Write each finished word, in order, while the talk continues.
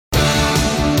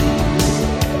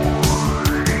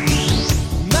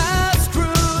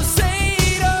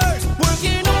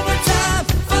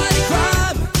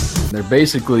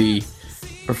basically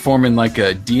performing like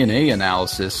a DNA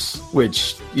analysis,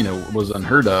 which, was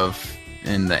unheard of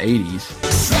in the 80s.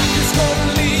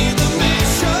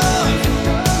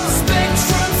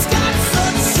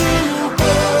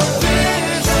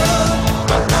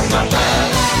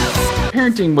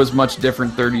 Parenting was much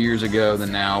different 30 years ago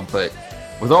than now, but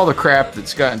with all the crap that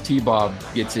Scott and T-Bob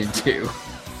gets into,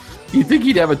 you'd think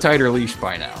he'd have a tighter leash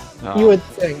by now. You would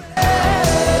think.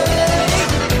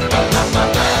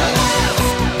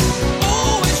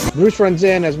 Bruce runs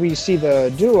in as we see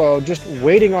the duo just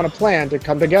waiting on a plan to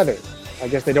come together. I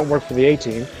guess they don't work for the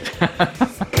A-Team.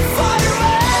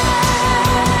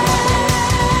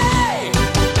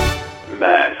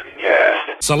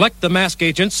 MASKast. Select the mask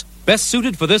agents best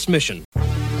suited for this mission.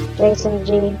 Jason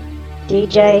G,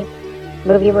 DJ,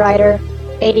 movie writer,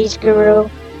 80s guru,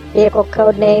 vehicle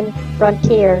codename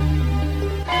Frontier.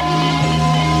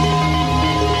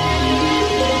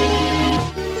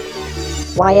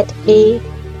 Wyatt B,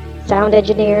 sound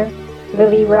engineer,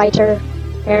 movie writer,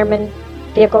 airman,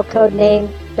 vehicle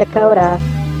codename Dakota.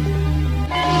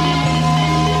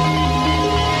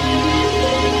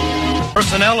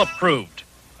 Personnel approved.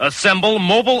 Assemble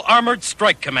Mobile Armored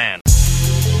Strike Command.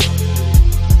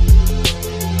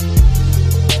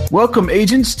 Welcome,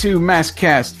 agents, to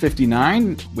MASKast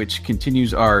 59, which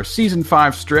continues our Season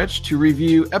 5 stretch to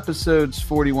review episodes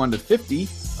 41 to 50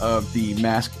 of the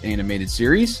Mask animated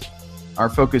series. Our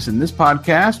focus in this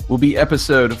podcast will be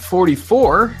episode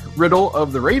 44, Riddle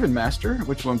of the Raven Master,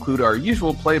 which will include our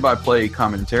usual play-by-play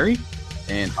commentary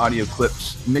and audio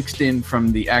clips mixed in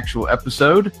from the actual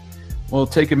episode. We'll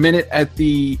take a minute at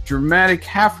the dramatic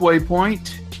halfway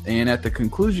point and at the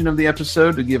conclusion of the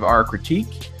episode to give our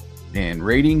critique and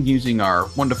rating using our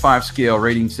 1 to 5 scale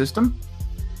rating system.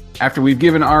 After we've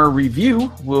given our review,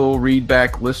 we'll read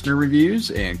back listener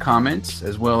reviews and comments,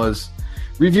 as well as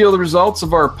reveal the results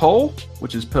of our poll,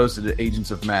 which is posted at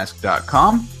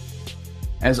agentsofmask.com.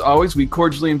 As always, we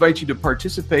cordially invite you to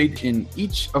participate in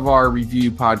each of our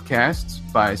review podcasts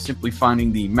by simply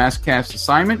finding the MASKast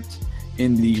assignment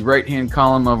in the right-hand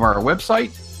column of our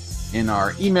website, in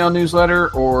our email newsletter,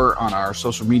 or on our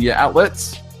social media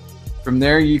outlets. From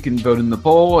there, you can vote in the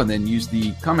poll and then use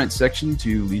the comment section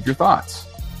to leave your thoughts.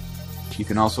 You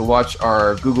can also watch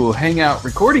our Google Hangout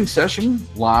recording session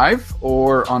live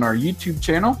or on our YouTube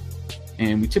channel.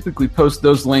 And we typically post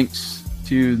those links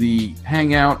to the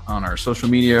Hangout on our social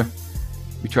media.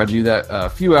 We try to do that a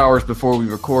few hours before we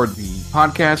record the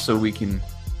podcast so we can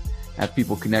have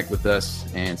people connect with us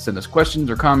and send us questions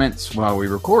or comments while we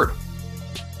record.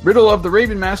 Riddle of the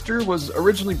Raven Master was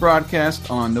originally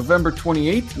broadcast on November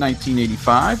 28,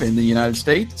 1985 in the United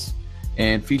States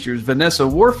and features Vanessa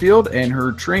Warfield and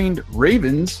her trained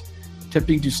ravens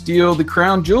attempting to steal the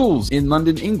crown jewels in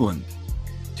London, England.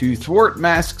 To thwart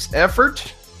Mask's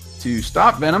effort to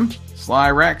stop Venom, Sly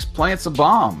Rax plants a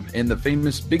bomb in the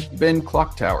famous Big Ben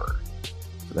clock tower.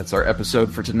 So that's our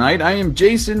episode for tonight. I am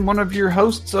Jason, one of your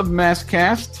hosts of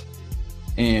MASKast.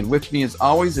 And with me, as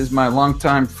always, is my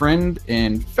longtime friend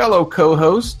and fellow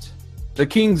co-host, the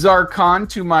King Zarkon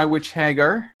to my witch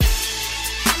Hagar.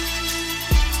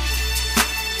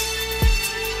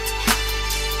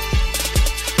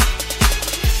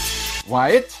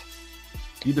 Wyatt,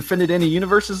 you defended any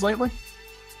universes lately?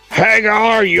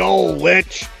 Hagar, you old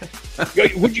witch.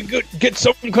 Would you get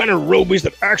some kind of rubies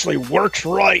that actually works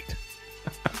right?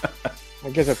 I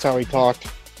guess that's how he talked.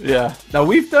 Yeah. Now,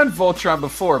 we've done Voltron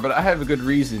before, but I have a good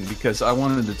reason because I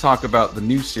wanted to talk about the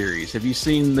new series. Have you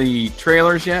seen the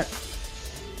trailers yet?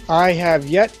 I have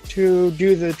yet to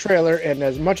do the trailer, and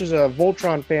as much as a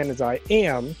Voltron fan as I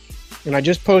am, and I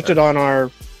just posted on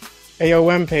our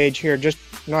AOM page here just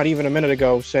not even a minute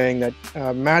ago saying that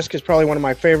M.A.S.K is probably one of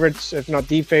my favorites, if not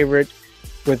the favorite,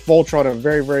 with Voltron a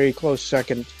very, very close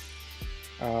second.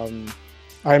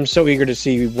 I'm so eager to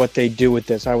see what they do with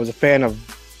this. I was a fan of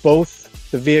both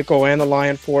the vehicle and the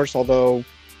Lion Force, although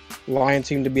Lion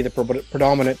seemed to be the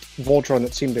predominant Voltron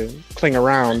that seemed to cling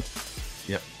around.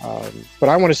 Yep. But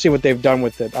I want to see what they've done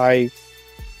with it.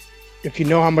 If you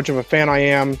know how much of a fan I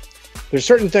am, there's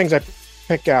certain things I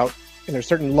pick out, and there's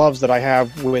certain loves that I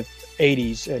have with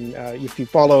 80s. And if you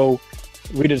follow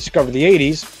Rediscover the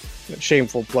 80s,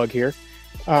 shameful plug here,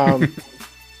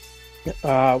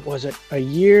 was it a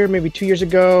year, maybe 2 years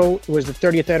ago? It was the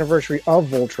 30th anniversary of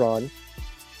Voltron.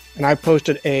 And I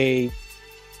posted an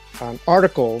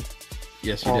article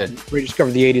Yes, you did.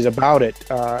 Rediscover the 80s about it.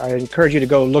 I encourage you to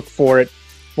go look for it.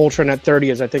 Voltron at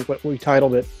 30 is, I think, what we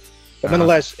titled it. But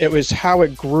nonetheless, it was how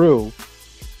it grew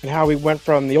and how we went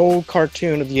from the old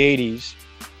cartoon of the 80s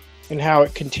and how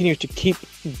it continues to keep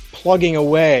plugging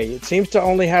away. It seems to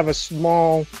only have a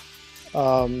small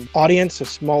audience, a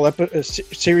small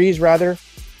series rather,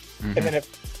 and then it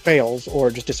fails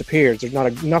or just disappears. There's not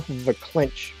enough of a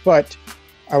clinch, but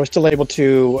I was still able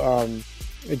to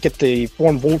get the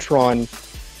Form Voltron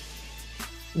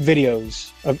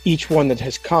videos of each one that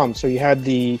has come. So you had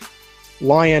the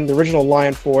original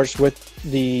Lion Force with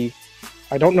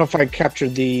I don't know if I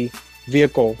captured the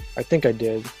vehicle. I think I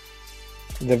did.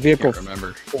 The vehicle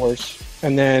force.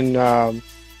 And then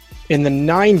in the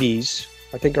 90s,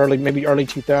 I think maybe early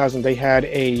 2000, they had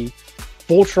a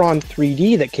Voltron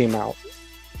 3D that came out.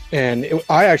 And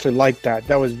I actually liked that.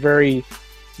 That was very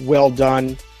well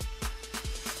done.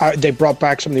 They brought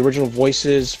back some of the original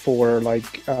voices for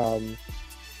like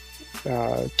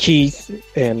Keith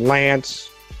and Lance,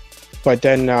 but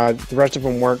then the rest of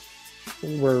them were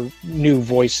new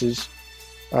voices.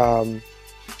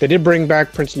 They did bring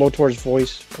back Prince Lotor's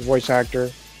voice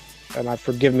actor, and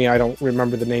forgive me, I don't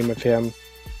remember the name of him.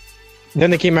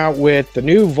 Then they came out with the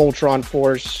new Voltron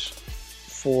Force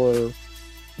for,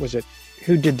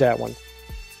 who did that one?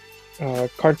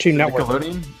 Cartoon Network.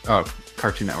 Nickelodeon? Oh,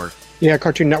 Cartoon Network. Yeah,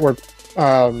 Cartoon Network. It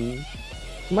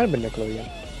might have been Nickelodeon.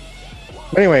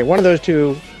 But anyway, one of those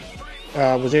two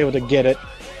was able to get it,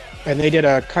 and they did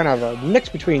a kind of a mix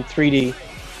between 3D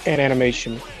and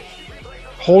animation.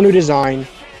 Whole new design.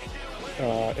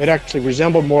 It actually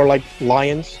resembled more like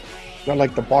lions, not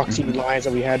like the boxy lions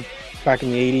that we had back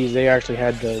in the 80s. They actually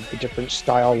had the different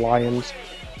style lions.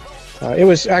 It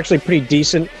was actually pretty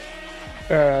decent.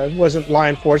 It wasn't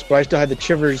Lion Force, but I still had the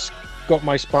shivers go up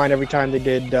my spine every time they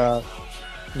did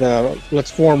the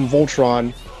Let's Form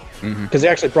Voltron, because they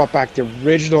actually brought back the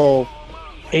original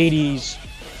 80s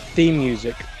theme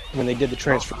music when they did the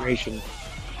transformation.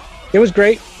 It was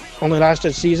great. Only lasted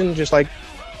a season, just like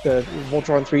the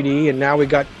Voltron 3D, and now we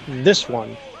got this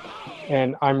one.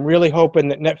 And I'm really hoping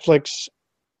that Netflix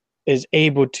is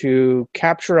able to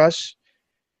capture us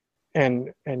and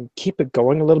keep it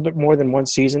going a little bit more than one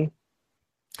season.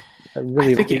 I'm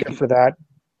really eager for that.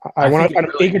 I'm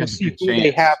eager to see who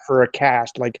they have for a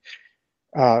cast. Like,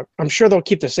 I'm sure they'll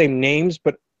keep the same names,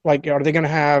 but like, are they going to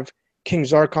have King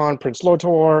Zarkon, Prince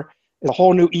Lotor, a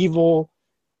whole new evil?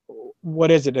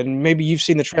 What is it? And maybe you've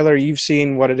seen the trailer, you've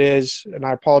seen what it is, and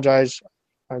I apologize.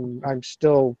 I'm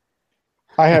still.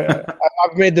 I've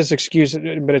made this excuse,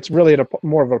 but it's really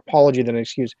more of an apology than an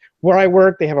excuse. Where I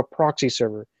work, they have a proxy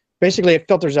server. Basically, it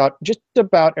filters out just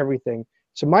about everything.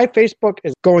 So my Facebook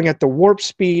is going at the warp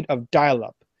speed of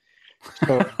dial-up.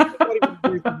 So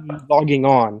logging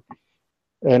on,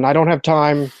 and I don't have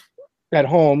time at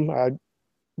home.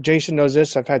 Jason knows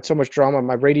this. I've had so much drama.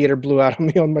 My radiator blew out on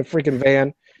me on my freaking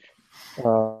van.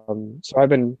 So I've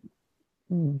been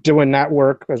doing that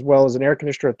work as well as an air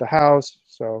conditioner at the house.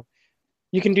 So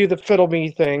you can do the fiddle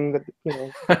me thing that,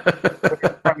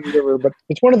 but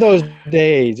it's one of those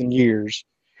days and years.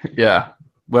 Yeah.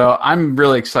 Well, I'm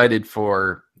really excited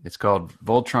for, it's called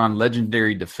Voltron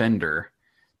Legendary Defender,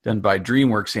 done by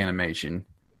DreamWorks Animation.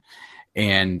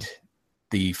 And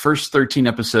the first 13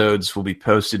 episodes will be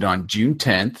posted on June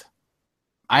 10th.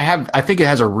 I think it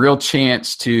has a real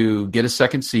chance to get a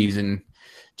second season,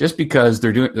 just because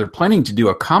they're planning to do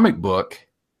a comic book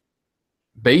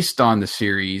based on the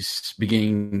series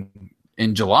beginning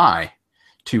in July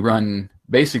to run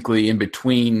basically in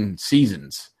between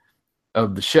seasons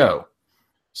of the show.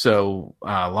 So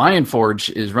Lion Forge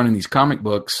is running these comic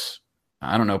books,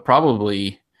 I don't know,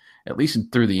 probably at least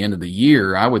through the end of the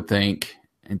year, I would think,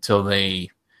 until they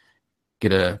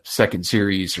get a second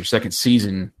series or second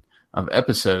season of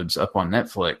episodes up on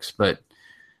Netflix. But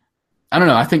I don't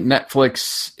know. I think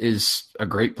Netflix is a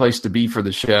great place to be for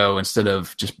the show instead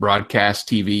of just broadcast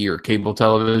TV or cable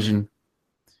television.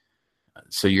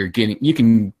 So you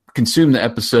can consume the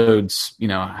episodes,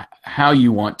 how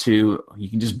you want to. You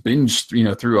can just binge,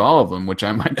 through all of them, which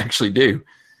I might actually do.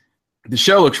 The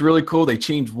show looks really cool. They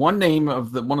changed one name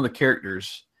of one of the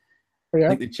characters. Oh, yeah? I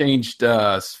think they changed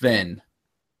Sven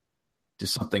to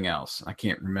something else. I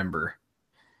can't remember.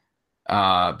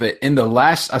 But in the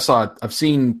last, I've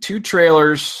seen 2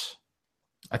 trailers,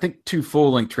 I think 2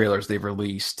 full-length trailers they've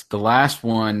released. The last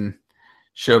one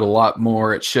showed a lot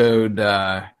more. It showed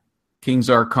King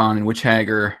Zarkon and Witch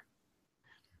Hager.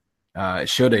 It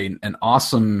showed an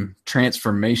awesome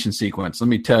transformation sequence. Let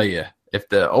me tell you, if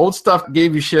the old stuff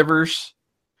gave you shivers,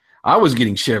 I was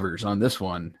getting shivers on this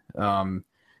one.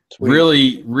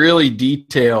 Really, really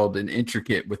detailed and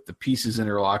intricate with the pieces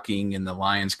interlocking and the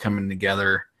lions coming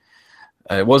together.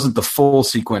 It wasn't the full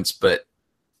sequence, but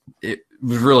it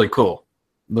was really cool.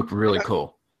 Looked really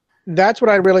cool. That's what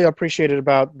I really appreciated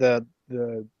about the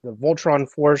Voltron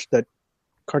Force that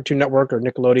Cartoon Network or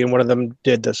Nickelodeon, one of them,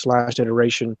 did this last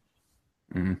iteration.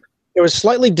 Mm-hmm. It was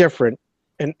slightly different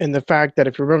in the fact that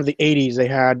if you remember the 80s, they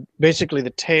had basically the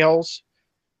tails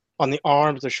on the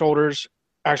arms, the shoulders,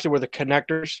 actually were the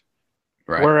connectors.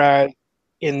 Right. Whereas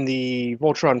in the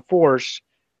Voltron Force,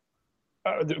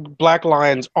 the Black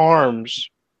Lion's arms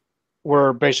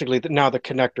were basically now the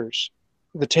connectors.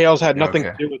 The tails had nothing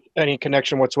to do with any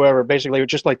connection whatsoever. Basically, it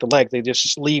was just like the legs. They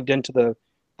just sleeved into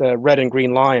the red and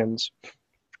green lions.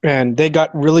 And they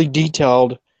got really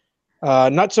detailed.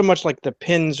 Not so much like the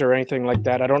pins or anything like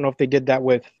that. I don't know if they did that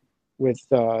with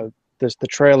the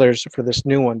trailers for this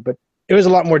new one, but it was a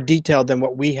lot more detailed than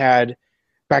what we had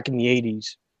back in the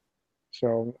 80s.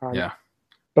 So yeah.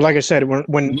 But like I said,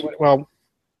 when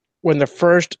the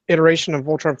first iteration of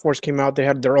Voltron Force came out, they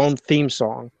had their own theme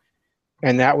song,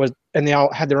 and they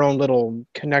all had their own little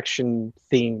connection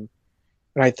theme.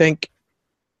 And I think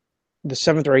the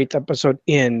 7th or 8th episode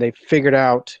they figured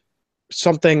out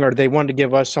something, or they wanted to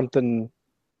give us something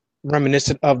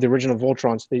reminiscent of the original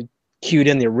Voltron. So they cued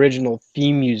in the original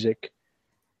theme music.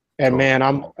 And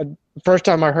man, first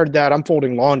time I heard that, I'm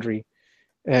folding laundry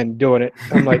and doing it.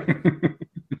 I'm like,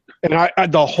 and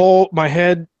my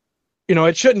head,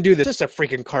 it shouldn't do this. It's a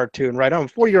freaking cartoon, right? I'm a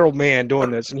 40-year-old man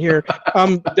doing this, and here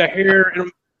the hair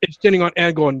and it's standing on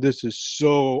end going, this is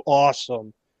so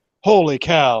awesome. Holy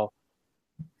cow.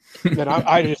 And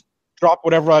I just dropped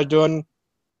whatever I was doing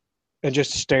and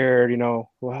just stared,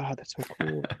 wow, that's so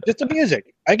cool. Just the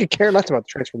music. I could care less about the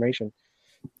transformation.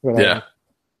 But, yeah.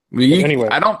 Anyway.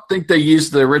 I don't think they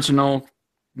used the original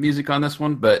music on this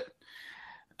one, but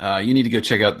you need to go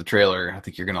check out the trailer. I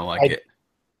think you're going to like it.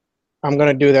 I'm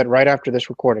going to do that right after this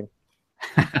recording.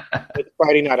 It's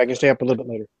Friday night. I can stay up a little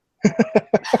bit later.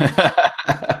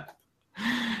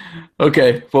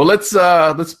 Okay. Well, let's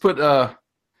put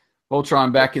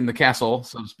Voltron back in the castle,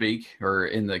 so to speak, or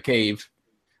in the cave,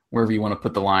 wherever you want to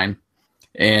put the line.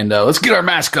 And let's get our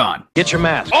mask on. Get your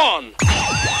mask on.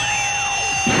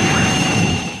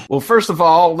 Well, first of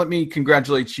all, let me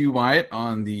congratulate you, Wyatt,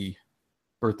 on the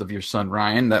birth of your son,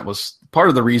 Ryan. That was part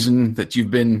of the reason that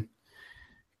you've been,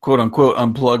 quote unquote,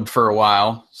 unplugged for a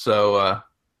while. So, it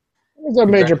was a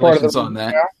major part of on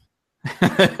that.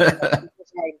 Yeah.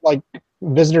 Like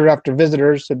visitor after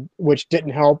visitors, which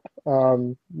didn't help.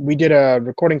 We did a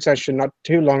recording session not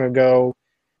too long ago.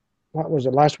 What was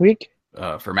it, last week?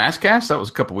 For MASKast? That was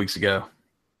a couple weeks ago.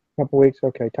 A couple weeks?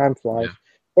 Okay, time flies. Yeah.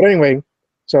 But anyway,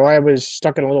 so I was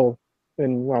stuck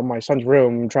in my son's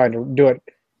room trying to do it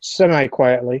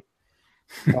semi-quietly.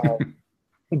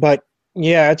 But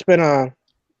yeah, it's been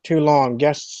too long.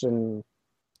 Guests and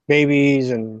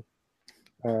babies and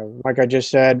like I just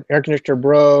said, air conditioner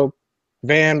broke,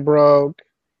 van broke.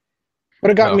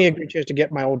 But it got me a great chance to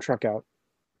get my old truck out.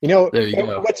 There you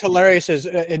go. What's hilarious is,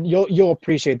 and you'll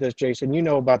appreciate this, Jason. You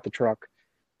know about the truck.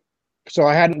 So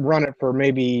I hadn't run it for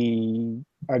maybe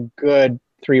a good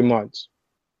 3 months.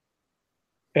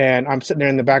 And I'm sitting there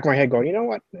in the back of my head going, you know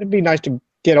what? It'd be nice to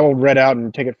get old Red out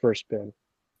and take it for a spin.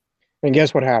 And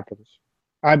guess what happens?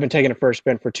 I've been taking it for a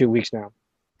spin for 2 weeks now.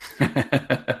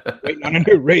 Waiting on a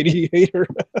new radiator.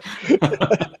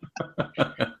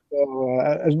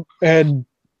 And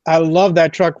I love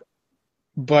that truck,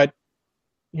 but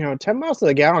 10 miles to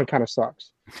the gallon kind of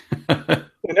sucks. And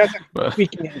that's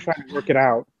speaking and trying to work it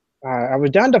out. I was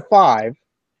down to 5,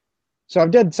 so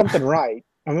I've done something right.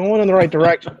 I'm going in the right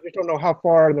direction. I just don't know how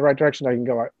far in the right direction I can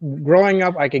go. Growing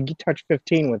up, I could touch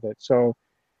 15 with it, so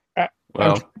I'm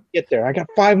trying to get there. I got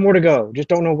 5 more to go. Just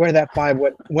don't know where that 5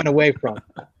 went away from.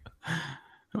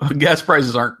 Well, gas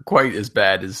prices aren't quite as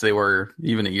bad as they were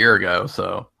even a year ago,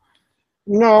 so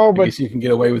no, but I guess you can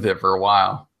get away with it for a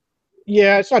while.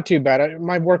 Yeah, it's not too bad.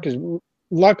 My work is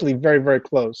luckily very, very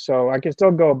close, so I can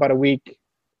still go about a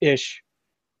week-ish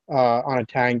on a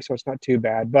tank, so it's not too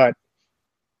bad. But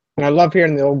and I love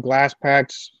hearing the old glass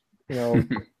packs, running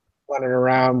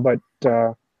around. But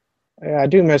I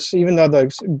do miss, even though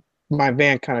my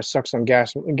van kind of sucks on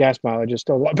gas mileage, it's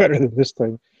still a lot better than this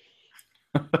thing.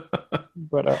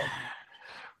 But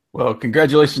well,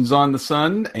 congratulations on the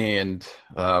son, and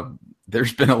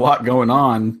there's been a lot going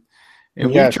on,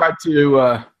 and yes. We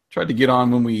tried to get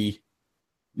on when we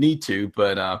need to,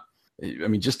 but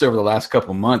just over the last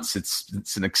couple of months,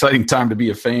 it's an exciting time to be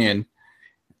a fan.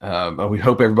 We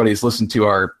hope everybody's listened to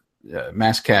our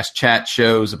MASKast chat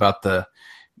shows about the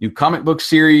new comic book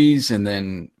series, and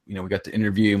then we got to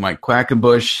interview Mike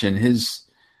Quackenbush and his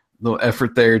little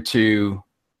effort there to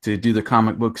do the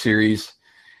comic book series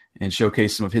and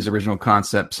showcase some of his original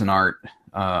concepts and art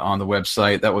on the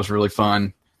website. That was really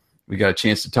fun. We got a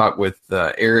chance to talk with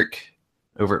Eric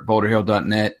over at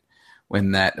boulderhill.net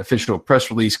when that official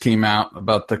press release came out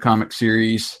about the comic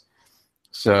series.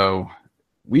 So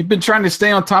we've been trying to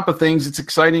stay on top of things. It's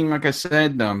exciting, like I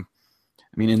said.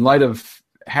 In light of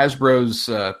Hasbro's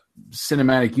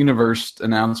cinematic universe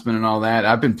announcement and all that,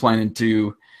 I've been planning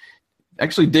to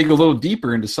actually dig a little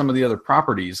deeper into some of the other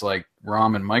properties like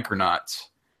ROM and Micronauts.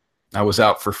 I was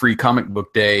out for Free Comic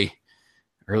Book Day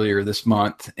earlier this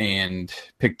month and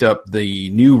picked up the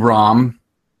new ROM,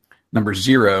 number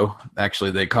 0,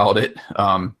 actually they called it,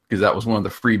 because that was one of the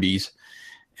freebies.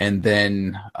 And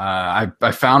then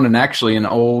I found an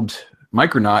old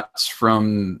Micronauts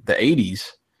from the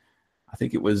 80s. I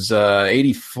think it was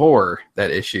 84,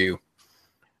 that issue.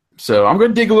 So I'm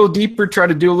going to dig a little deeper, try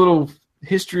to do a little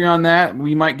history on that.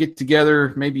 We might get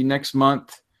together maybe next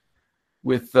month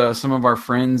with some of our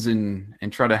friends and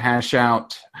try to hash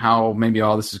out how maybe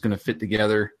all this is going to fit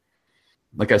together.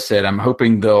 Like I said, I'm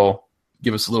hoping they'll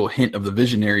give us a little hint of the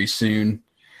Visionary soon,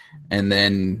 and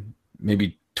then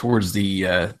maybe towards the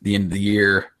end of the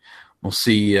year, we'll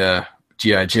see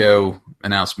G.I. Joe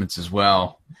announcements as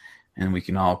well, and we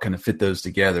can all kind of fit those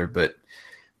together. But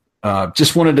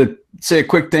just wanted to say a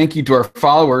quick thank you to our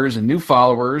followers and new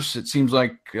followers. It seems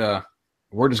like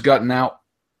word has gotten out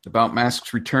about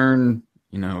M.A.S.K's return,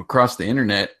 across the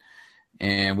internet,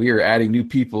 and we are adding new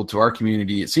people to our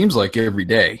community. It seems like every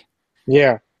day.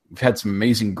 Yeah. We've had some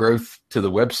amazing growth to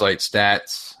the website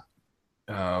stats.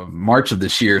 March of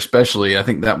this year, especially, I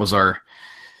think that was our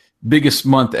biggest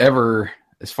month ever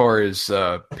as far as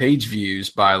page views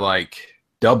by like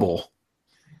double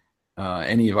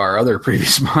any of our other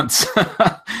previous months.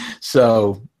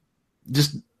 So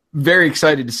just very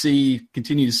excited to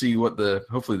continue to see what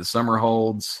hopefully the summer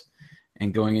holds,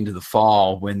 and going into the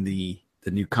fall when the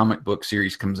new comic book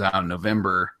series comes out in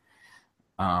November.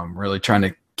 Really trying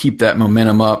to keep that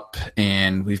momentum up,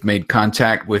 and we've made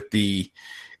contact with the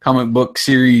comic book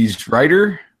series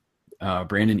writer,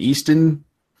 Brandon Easton.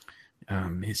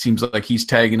 It seems like he's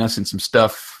tagging us in some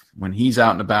stuff when he's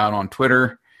out and about on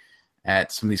Twitter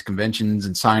at some of these conventions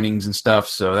and signings and stuff.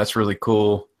 So that's really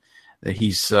cool that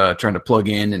he's trying to plug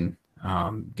in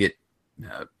and get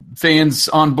fans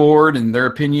on board and their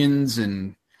opinions,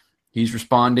 and he's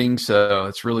responding. So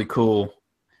it's really cool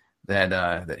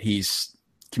that he's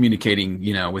communicating,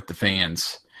 with the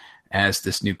fans as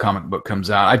this new comic book comes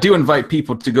out. I do invite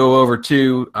people to go over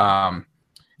to,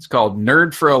 it's called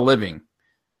nerdforaliving.com.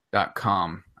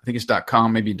 I think it's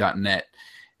 .com, maybe .net.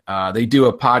 They do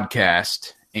a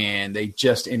podcast, and they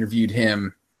just interviewed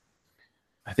him.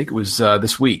 I think it was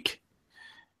this week.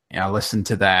 And I listened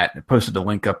to that. I posted a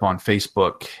link up on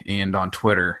Facebook and on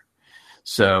Twitter.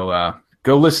 So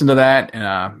go listen to that,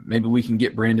 and maybe we can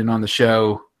get Brandon on the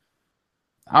show.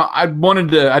 I didn't want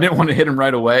to hit him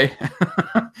right away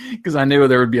because I knew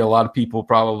there would be a lot of people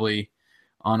probably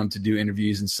on him to do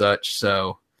interviews and such.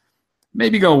 So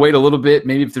maybe going to wait a little bit.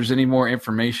 Maybe if there's any more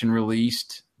information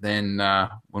released, then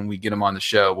when we get him on the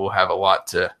show, we'll have a lot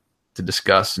to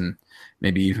discuss and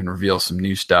maybe even reveal some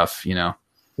new stuff,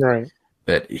 Right.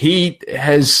 But he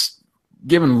has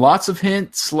given lots of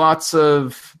hints, lots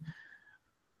of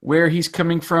where he's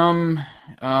coming from.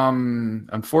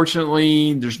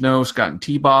 Unfortunately, there's no Scott and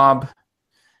T-Bob.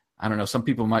 I don't know. Some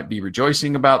people might be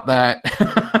rejoicing about that.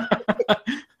 As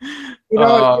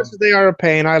much as they are a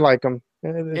pain, I like them.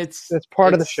 It's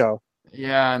part of the show.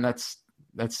 Yeah, and that's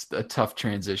a tough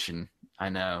transition. I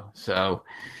know. So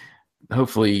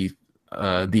hopefully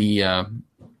the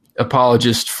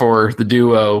apologist for the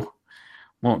duo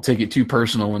won't take it too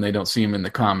personal when they don't see him in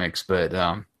the comics.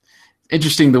 But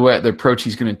interesting the approach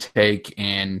he's going to take.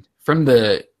 And from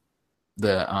the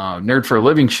Nerd for a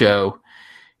Living show,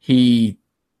 he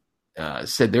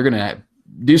said they're going to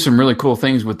do some really cool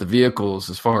things with the vehicles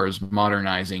as far as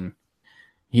modernizing.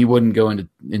 He wouldn't go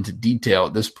into detail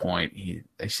at this point.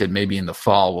 They said maybe in the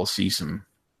fall we'll see some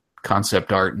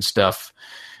concept art and stuff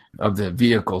of the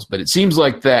vehicles. But it seems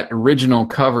like that original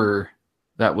cover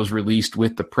that was released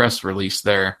with the press release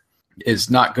there is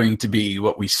not going to be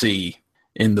what we see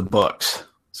in the books.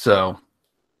 So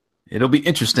it'll be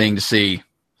interesting to see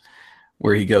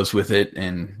where he goes with it.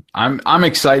 And I'm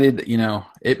excited.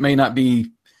 It may not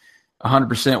be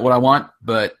 100% what I want,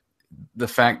 but the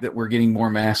fact that we're getting more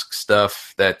M.A.S.K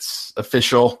stuff that's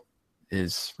official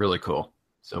is really cool.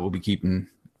 So we'll be keeping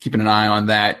an eye on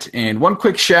that. And one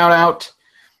quick shout out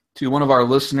to one of our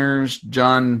listeners,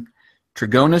 John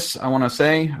Trigonis, I want to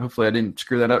say. Hopefully I didn't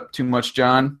screw that up too much,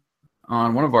 John.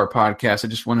 On one of our podcasts, I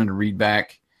just wanted to read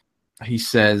back. He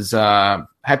says, I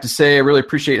have to say I really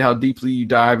appreciate how deeply you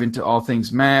dive into all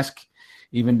things M.A.S.K,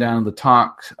 even down to the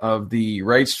talk of the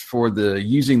rights for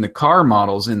using the car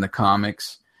models in the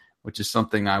comics, which is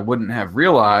something I wouldn't have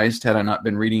realized had I not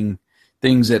been reading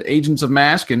things at Agents of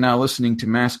M.A.S.K and now listening to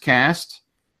MASKast.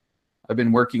 I've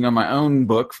been working on my own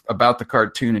book about the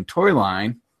cartoon and toy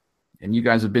line, and you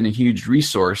guys have been a huge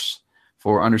resource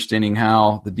for understanding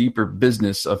how the deeper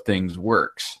business of things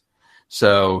works.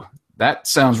 So that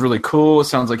sounds really cool. It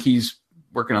sounds like he's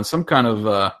working on some kind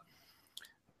of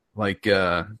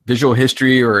visual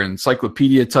history or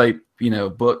encyclopedia type,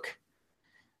 book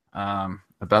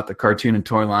about the cartoon and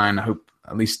toy line. I hope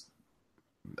at least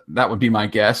that would be my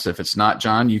guess. If it's not,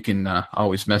 John, you can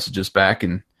always message us back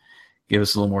and give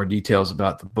us a little more details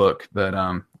about the book. But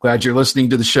glad you're listening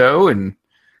to the show and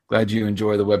glad you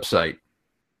enjoy the website.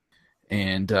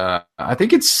 And I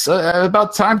think it's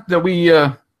about time that we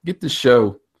get the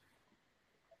show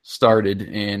started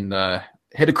and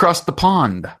head across the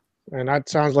pond. And that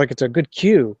sounds like it's a good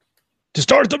cue To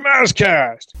start the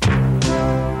MASKast.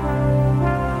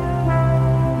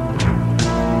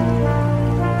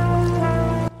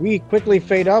 We quickly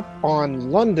fade up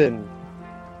on London.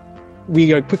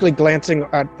 We are quickly glancing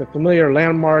at the familiar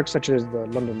landmarks such as the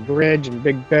London Bridge and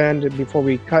Big Ben before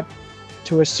we cut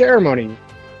to a ceremony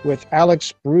with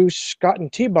Alex, Bruce, Scott, and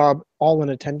T-Bob all in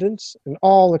attendance, and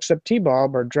all except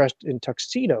T-Bob are dressed in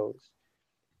tuxedos.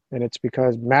 And it's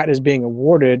because Matt is being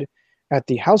awarded at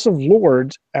the House of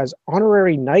Lords as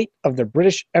Honorary Knight of the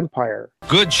British Empire.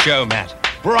 Good show, Matt.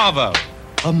 Bravo.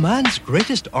 A man's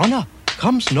greatest honor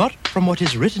comes not from what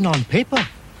is written on paper,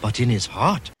 but in his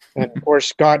heart. And of course,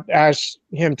 Scott asks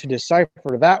him to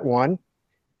decipher that one,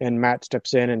 and Matt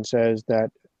steps in and says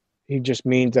that he just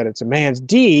means that it's a man's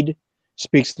deed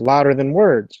speaks louder than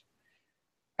words.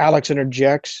 Alex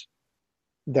interjects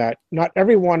that not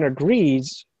everyone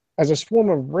agrees as a swarm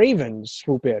of ravens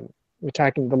swoop in,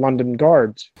 attacking the London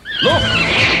guards. Look!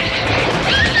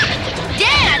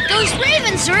 Dad, those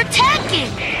ravens are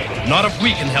attacking! Not if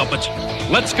we can help it.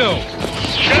 Let's go.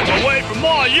 Get away from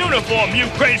my uniform, you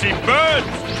crazy birds!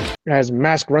 As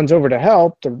M.A.S.K runs over to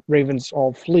help, the ravens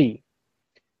all flee.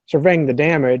 Surveying the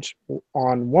damage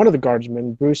on one of the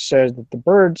guardsmen, Bruce says that the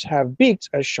birds have beaks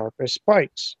as sharp as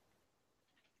spikes.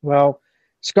 Well,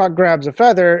 Scott grabs a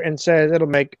feather and says it'll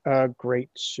make a great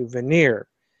souvenir.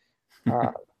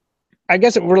 I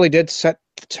guess it really did set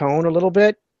the tone a little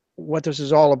bit, what this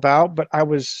is all about, but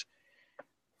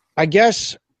I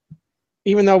guess,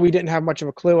 even though we didn't have much of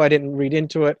a clue, I didn't read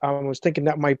into it, I was thinking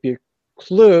that might be a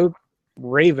clue,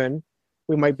 Raven.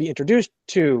 We might be introduced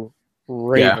to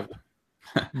Raven. Yeah.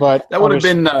 But that would have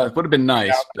been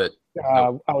nice, but I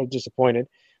was disappointed.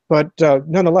 But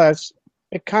nonetheless,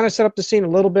 it kind of set up the scene a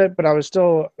little bit, but I was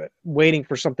still waiting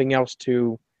for something else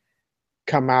to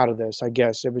come out of this, I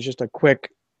guess. It was just a quick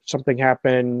something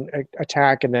happened,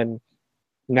 attack, and then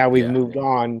now we've moved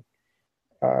on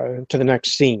to the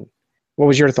next scene. What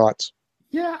was your thoughts?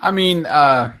 Yeah, I mean,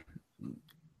 I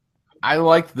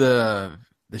like the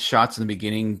shots in the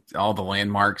beginning, all the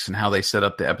landmarks and how they set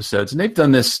up the episodes. And they've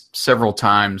done this several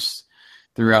times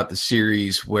throughout the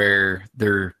series where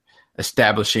they're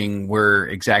establishing where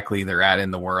exactly they're at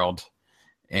in the world.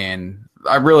 And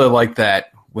I really like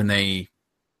that when they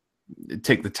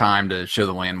take the time to show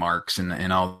the landmarks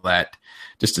and all that,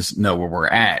 just to know where we're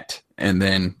at. And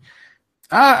then,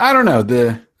 I don't know,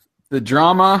 the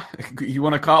drama, you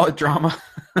want to call it drama,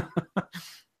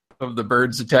 of the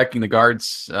birds attacking the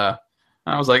guards,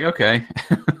 I was like, okay.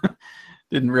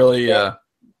 Didn't really,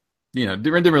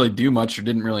 didn't really do much or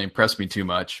didn't really impress me too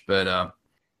much. But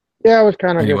it was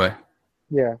kind of anyway. Good.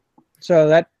 Yeah. So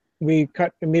that we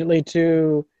cut immediately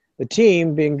to the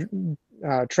team being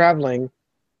traveling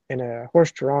in a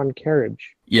horse-drawn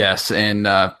carriage. Yes, and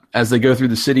as they go through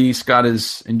the city, Scott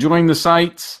is enjoying the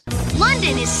sights.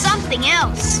 London is something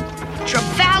else.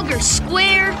 Trafalgar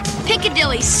Square,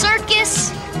 Piccadilly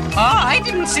Circus. I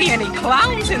didn't see any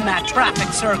clowns in that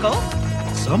traffic circle.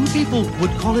 Some people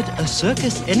would call it a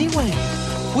circus anyway.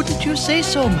 Wouldn't you say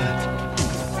so,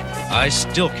 Matt? I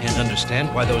still can't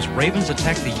understand why those ravens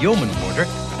attacked the yeoman warder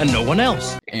and no one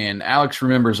else. And Alex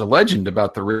remembers a legend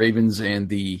about the ravens and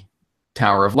the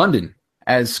Tower of London.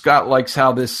 As Scott likes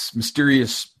how this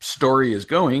mysterious story is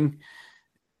going,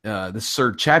 the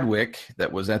Sir Chadwick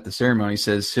that was at the ceremony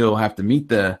says he'll have to meet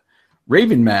the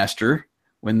Raven Master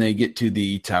when they get to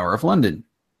the Tower of London.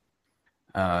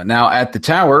 Now at the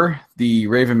tower, the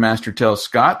Raven Master tells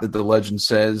Scott that the legend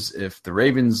says if the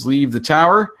ravens leave the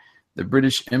tower, the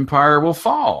British Empire will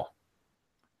fall.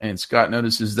 And Scott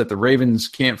notices that the ravens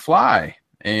can't fly.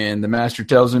 And the Master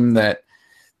tells him that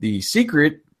the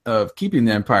secret of keeping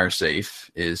the Empire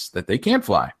safe is that they can't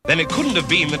fly. Then it couldn't have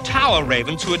been the tower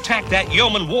ravens who attacked that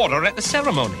yeoman warder at the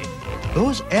ceremony.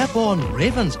 Those airborne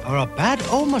ravens are a bad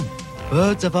omen.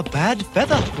 Birds of a bad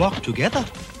feather flock together.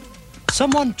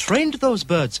 Someone trained those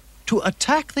birds to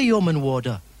attack the yeoman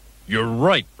warder. You're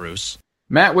right, Bruce.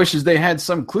 Matt wishes they had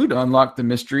some clue to unlock the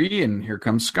mystery, and here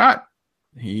comes Scott.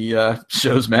 He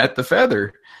shows Matt the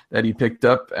feather that he picked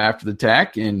up after the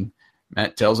attack, and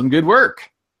Matt tells him good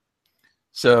work.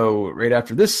 So right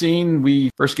after this scene, we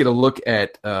first get a look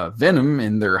at Venom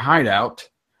in their hideout.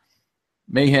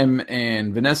 Mayhem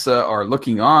and Vanessa are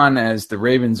looking on as the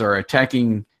Ravens are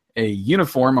attacking a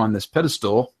uniform on this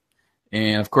pedestal.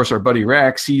 And, of course, our buddy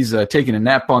Rex, he's taking a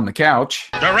nap on the couch.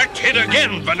 Direct hit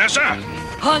again, Vanessa.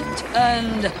 Hunt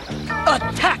and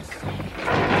attack.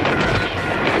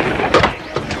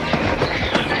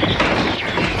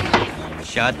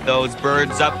 Shut those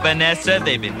birds up, Vanessa.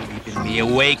 They've been keeping me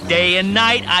awake day and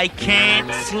night. I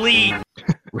can't sleep.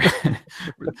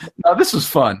 Now, this was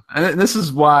fun. And this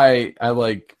is why I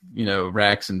like,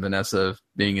 Rex and Vanessa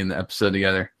being in the episode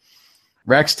together.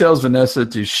 Rex tells Vanessa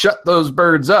to shut those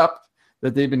birds up,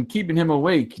 that they've been keeping him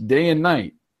awake day and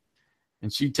night.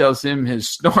 And she tells him his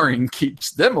snoring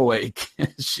keeps them awake.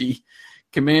 She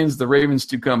commands the Ravens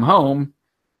to come home,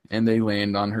 and they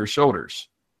land on her shoulders.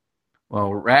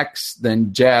 Well, Rex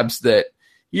then jabs that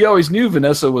he always knew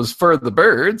Vanessa was for the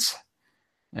birds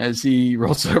as he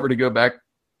rolls over to go back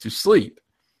to sleep.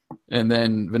 And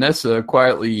then Vanessa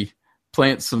quietly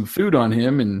plants some food on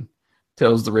him and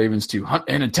tells the Ravens to hunt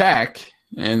and attack.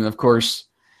 And, of course,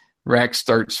 Rex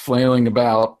starts flailing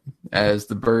about as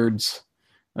the birds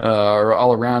are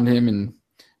all around him, and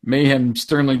Mayhem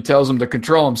sternly tells him to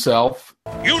control himself.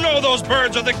 You know those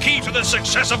birds are the key to the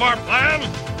success of our plan.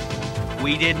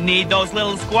 We didn't need those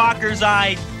little squawkers,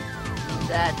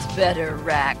 That's better,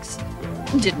 Rax.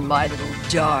 Didn't my little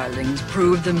darlings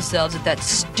prove themselves at that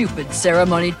stupid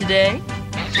ceremony today?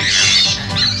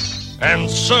 And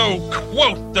so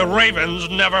quote the Ravens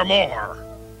nevermore.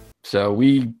 So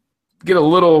we get a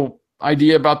little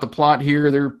idea about the plot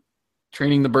here. They're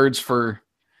training the birds for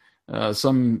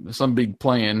some big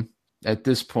plan at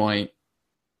this point.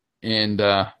 And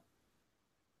I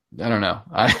don't know.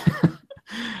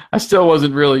 I still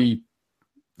wasn't really,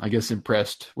 I guess,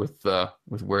 impressed with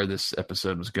where this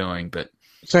episode was going. But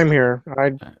same here.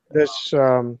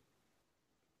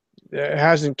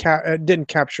 It didn't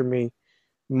capture me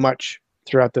much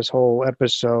throughout this whole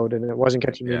episode, and it wasn't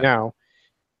catching me now.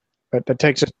 But that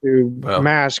takes us to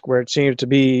M.A.S.K, where it seems to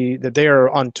be that they are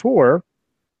on tour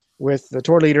with the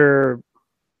tour leader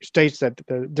states that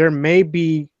there may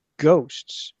be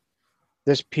ghosts.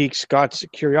 This piques Scott's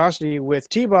curiosity with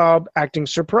T-Bob acting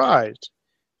surprised.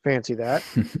 Fancy that.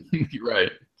 You're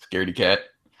right. Scaredy cat.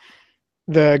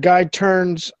 The guy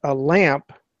turns a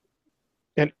lamp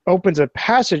and opens a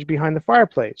passage behind the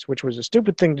fireplace, which was a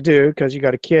stupid thing to do because you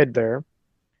got a kid there.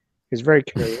 He's very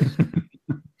curious.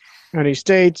 And he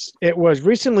states it was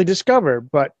recently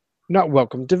discovered, but not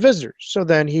welcome to visitors. So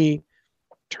then he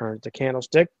turns the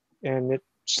candlestick and it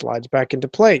slides back into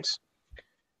place.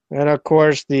 And of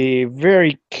course, the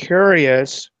very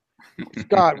curious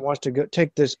Scott wants to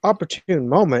take this opportune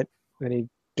moment, and he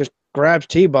just grabs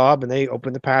T-Bob, and they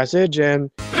open the passage.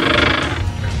 And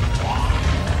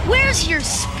where's your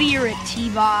spirit,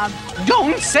 T-Bob?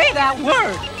 Don't say that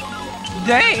word.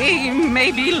 They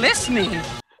may be listening.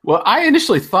 Well, I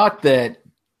initially thought that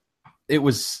it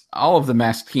was all of the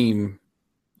M.A.S.K team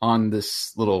on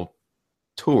this little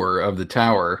tour of the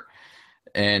tower.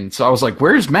 And so I was like,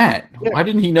 where's Matt? Yeah. Why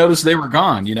didn't he notice they were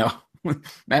gone?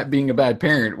 Matt being a bad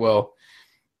parent. Well,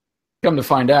 come to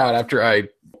find out after I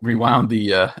rewound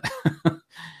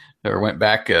or went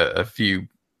back a few,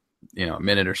 a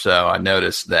minute or so, I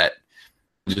noticed that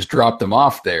I just dropped them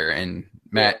off there, and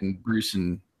Matt and Bruce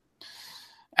and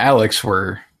Alex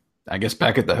were, I guess,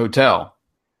 back at the hotel.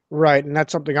 Right. And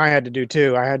that's something I had to do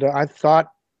too. I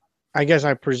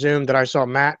presumed that I saw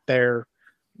Matt there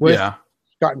with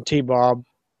Scott and T-Bob,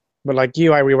 but like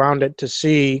you, I rewound it to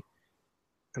see,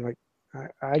 and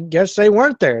I guess they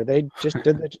weren't there. They just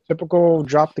did the typical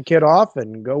drop the kid off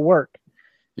and go work.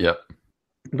 Yep.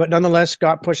 But nonetheless,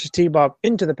 Scott pushes T-Bob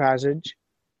into the passage,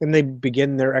 and they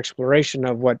begin their exploration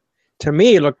of what, to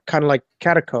me, looked kind of like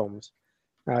catacombs,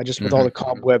 just with all the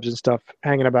cobwebs and stuff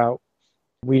hanging about.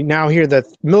 We now hear the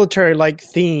military-like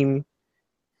theme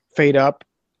fade up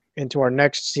into our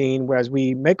next scene, whereas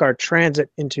we make our transit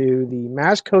into the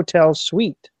M.A.S.K Hotel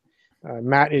suite.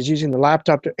 Matt is using the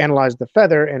laptop to analyze the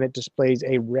feather, and it displays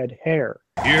a red hair.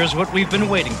 Here's what we've been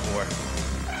waiting for.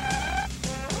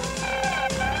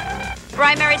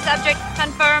 Primary subject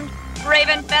confirmed,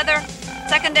 raven feather.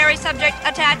 Secondary subject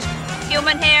attached,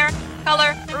 human hair,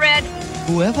 color red.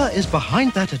 Whoever is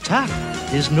behind that attack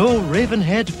is no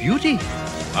raven-haired beauty.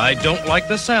 I don't like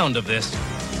the sound of this.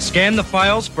 Scan the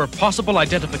files for possible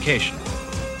identification.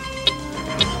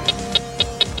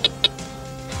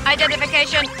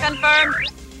 Identification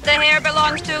confirmed. The hair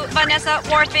belongs to Vanessa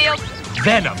Warfield.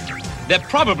 Venom. They're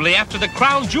probably after the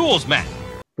crown jewels, Matt.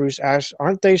 Bruce asks,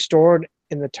 aren't they stored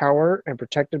in the tower and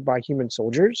protected by human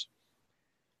soldiers?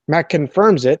 Matt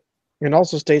confirms it and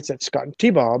also states that Scott and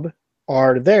T-Bob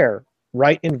are there,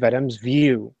 right in Venom's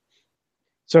view.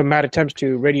 So Matt attempts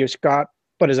to radio Scott,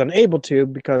 but is unable to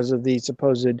because of the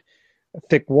supposed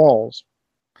thick walls.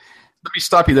 Let me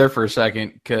stop you there for a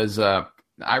second, because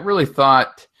I really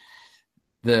thought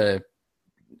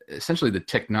essentially the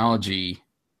technology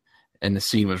in the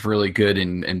scene was really good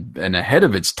and ahead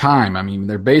of its time. I mean,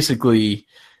 they're basically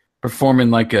performing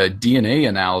like a DNA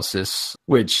analysis,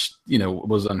 which,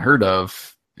 was unheard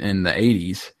of in the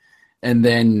 80s. And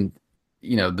then,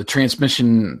 the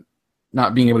transmission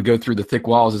not being able to go through the thick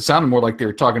walls, it sounded more like they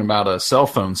were talking about a cell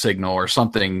phone signal or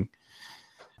something.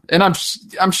 And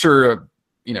I'm sure,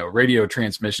 radio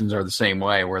transmissions are the same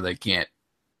way, where they can't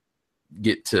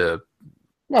get to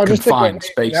confined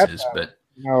spaces. But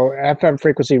FM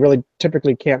frequency really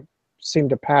typically can't seem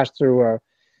to pass through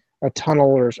a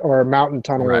tunnel or a mountain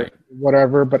tunnel, right, or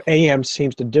whatever, but AM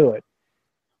seems to do it.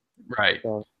 Right.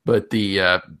 So, but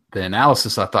the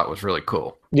analysis I thought was really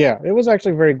cool. Yeah, it was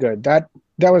actually very good. That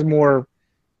was more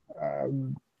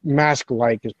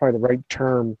mask-like is probably the right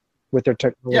term with their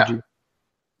technology.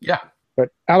 Yeah. But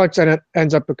Alex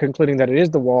ends up concluding that it is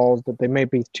the walls, that they may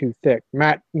be too thick.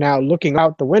 Matt, now looking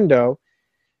out the window,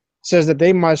 says that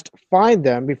they must find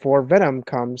them before Venom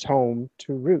comes home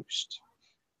to roost.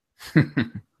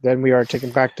 Then we are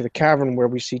taken back to the cavern where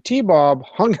we see T-Bob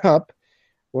hung up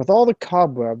with all the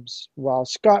cobwebs while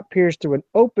Scott peers through an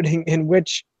opening in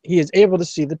which he is able to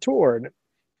see the tour. And it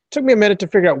took me a minute to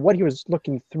figure out what he was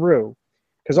looking through,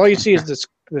 because all you see is this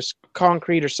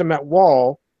concrete or cement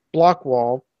block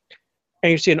wall,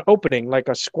 and you see an opening like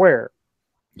a square.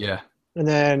 Yeah. And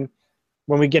then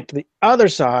when we get to the other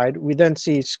side, we then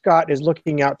see Scott is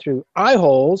looking out through eye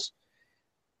holes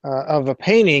of a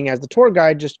painting as the tour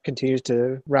guide just continues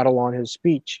to rattle on his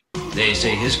speech. They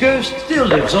say his ghost still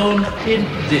lives on in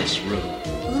this room.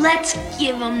 Let's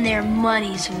give them their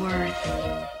money's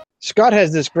worth. Scott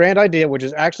has this grand idea, which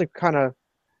is actually kind of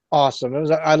awesome. It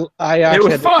was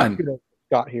fun.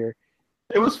 Scott here.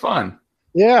 It was fun.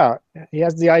 Yeah, he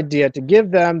has the idea to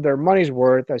give them their money's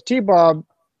worth as T-Bob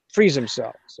frees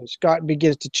himself. So Scott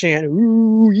begins to chant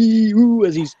 "ooh, ee, ooh"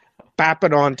 as he's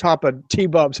bapping on top of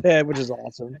T-Bob's head, which is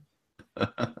awesome.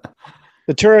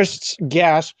 The tourists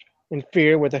gasp in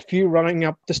fear, with a few running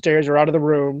up the stairs or out of the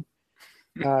room.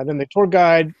 Then the tour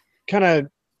guide kind of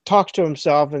talks to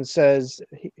himself and says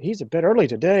he's a bit early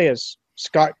today, as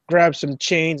Scott grabs some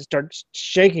chains and starts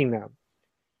shaking them.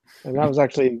 And that was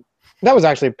actually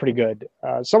pretty good.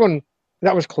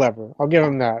 That was clever. I'll give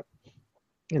him that.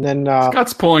 And then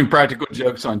Scott's pulling practical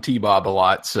jokes on T-Bob a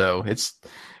lot, so it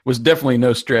was definitely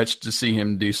no stretch to see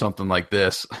him do something like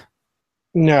this.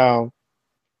 No.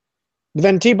 But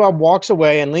then T-Bob walks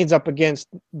away and leans up against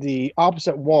the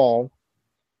opposite wall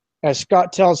as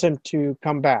Scott tells him to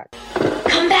come back.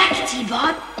 Come back,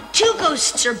 T-Bob. 2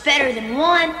 ghosts are better than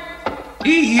 1.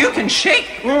 You can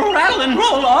shake, rattle, and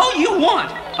roll all you want.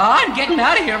 I'm getting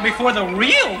out of here before the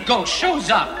real ghost shows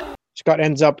up. Scott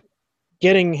ends up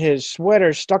getting his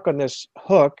sweater stuck on this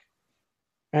hook,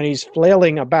 and he's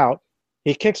flailing about.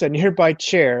 He kicks a nearby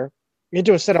chair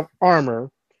into a set of armor,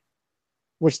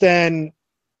 which then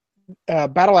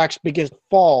Battle Axe begins to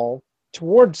fall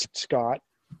towards Scott,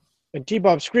 and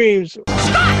T-Bob screams, Scott,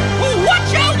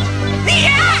 watch out! The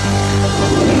axe!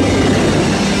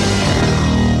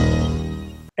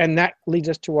 And that leads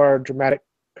us to our dramatic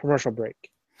commercial break.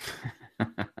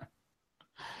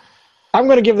 I'm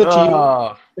going to give it to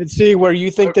you and see where you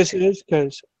think this is,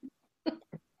 because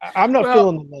I'm not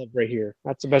feeling the love right here.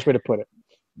 That's the best way to put it.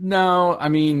 No, I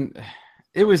mean,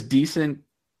 it was decent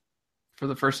for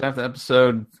the first half of the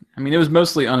episode. I mean, it was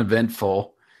mostly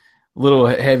uneventful, a little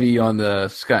heavy on the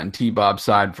Scott and T-Bob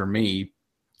side for me.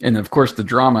 And, of course, the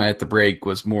drama at the break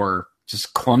was more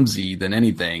just clumsy than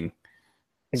anything.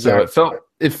 Exactly. So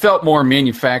it felt more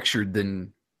manufactured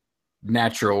than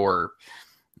natural, or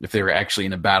if they were actually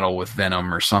in a battle with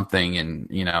Venom or something, and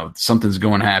something's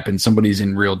going to happen, somebody's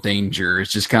in real danger.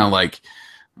 It's just kind of like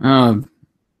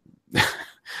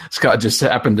Scott just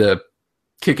happened to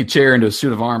kick a chair into a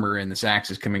suit of armor, and this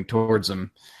axe is coming towards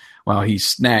him while he's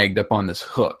snagged up on this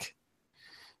hook.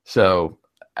 So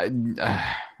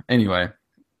anyway,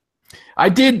 I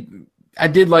did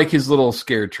like his little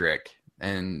scare trick,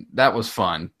 and that was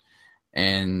fun.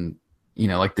 And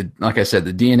like I said,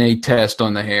 the DNA test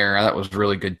on the hair, that was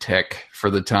really good tech for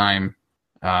the time.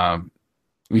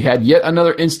 We had yet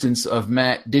another instance of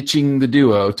Matt ditching the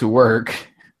duo to work,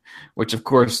 which of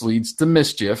course leads to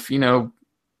mischief.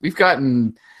 We've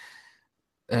gotten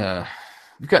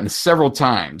we've gotten this several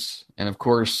times. And of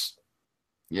course,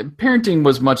 parenting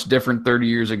was much different 30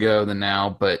 years ago than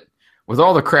now, but with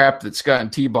all the crap that Scott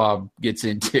and T-Bob gets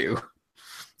into,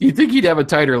 you'd think he'd have a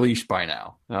tighter leash by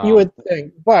now. You would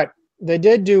think, but they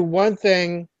did do one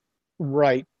thing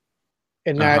right,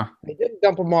 in that they didn't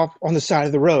dump them off on the side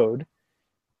of the road.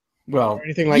 Well, or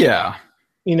anything like that.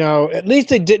 At least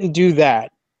they didn't do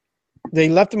that. They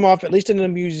left them off at least in a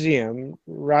museum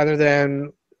rather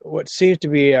than what seems to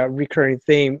be a recurring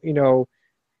theme. The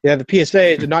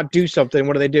PSA to not do something.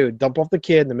 What do? Dump off the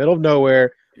kid in the middle of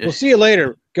nowhere. We'll see you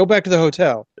later. Go back to the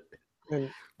hotel.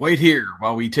 And, wait here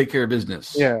while we take care of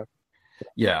business. Yeah.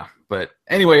 Yeah. But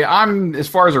anyway, as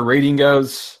far as a rating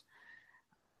goes,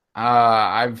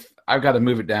 I've got to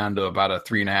move it down to about a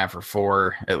 3.5 or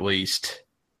 4 at least.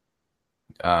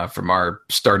 From our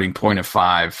starting point of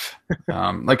 5.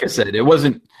 Like I said,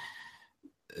 it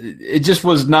just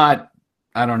was not,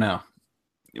 I don't know.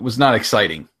 It was not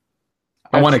exciting.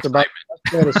 I want excitement.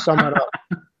 That's going to sum it up.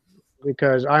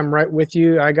 Because I'm right with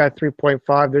you. I got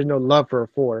 3.5. There's no love for a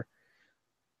 4.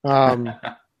 There's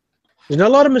not a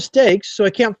lot of mistakes, so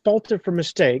I can't fault it for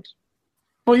mistakes.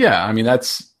 Well, yeah. I mean, that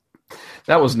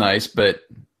was nice, but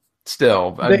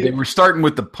still, they were starting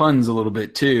with the puns a little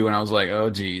bit too, and I was like, oh,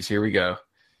 geez, here we go.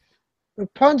 The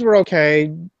puns were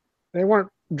okay. They weren't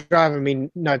driving me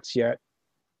nuts yet.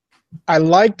 I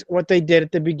liked what they did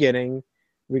at the beginning.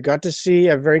 We got to see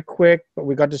but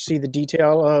we got to see the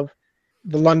detail of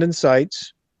the London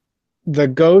sites. The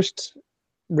ghost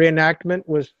reenactment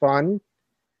was fun.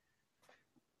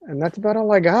 And that's about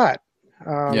all I got.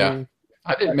 Yeah.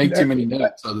 I didn't make too many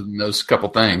notes other than those couple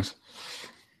things.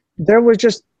 There was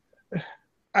just...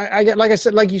 I get, like I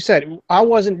said, like you said, I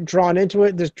wasn't drawn into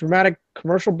it. This dramatic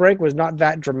commercial break was not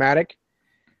that dramatic.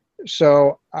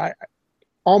 So I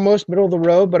almost middle of the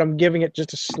road, but I'm giving it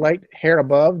just a slight hair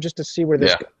above just to see where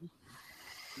this goes.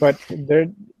 But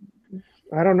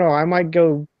I don't know. I might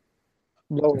go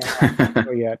low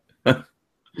yet.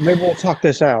 Maybe we'll talk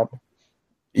this out.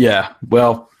 Yeah.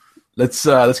 Well, let's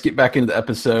get back into the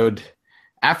episode.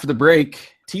 After the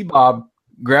break, T-Bob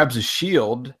grabs a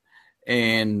shield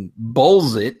and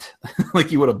bowls it like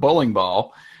he would a bowling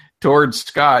ball towards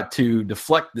Scott to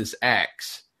deflect this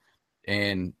axe.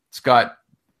 And Scott,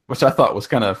 which I thought was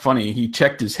kind of funny, he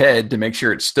checked his head to make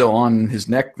sure it's still on his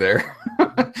neck there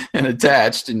and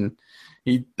attached. And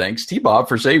he thanks T-Bob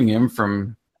for saving him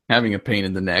from having a pain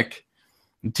in the neck.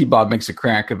 And T-Bob makes a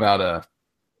crack about a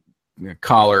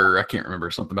collar. I can't remember,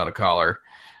 something about a collar.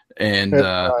 And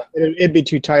it'd be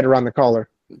too tight around the collar.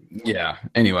 Yeah.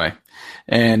 Anyway,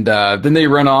 and then they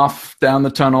run off down the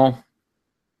tunnel.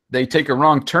 They take a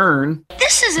wrong turn.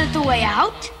 This isn't the way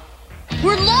out.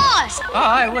 We're lost.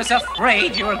 I was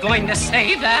afraid you were going to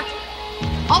say that.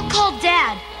 I'll call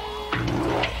Dad.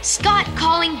 Scott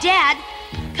calling Dad.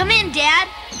 Come in, Dad.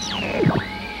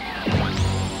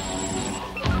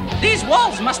 These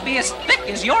walls must be as thick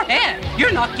as your head.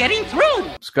 You're not getting through.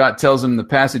 Scott tells him the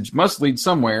passage must lead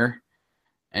somewhere.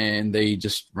 And they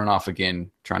just run off again,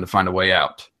 trying to find a way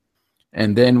out.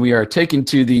 And then we are taken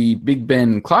to the Big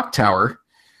Ben clock tower.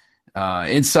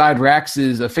 Inside, Rax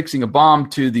is affixing a bomb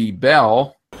to the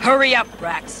bell. Hurry up,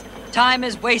 Rax. Time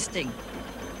is wasting.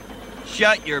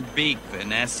 Shut your beak,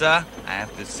 Vanessa. I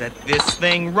have to set this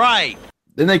thing right.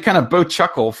 Then they kind of both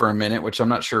chuckle for a minute, which I'm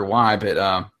not sure why, but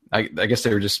I guess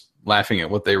they were just laughing at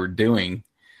what they were doing.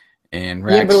 And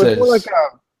Rax says... it was more like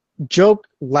a joke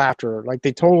laughter, like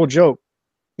they told a joke.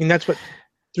 And that's what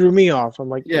threw me off. I'm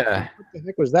like, yeah, what the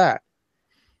heck was that?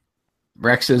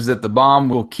 Rex says that the bomb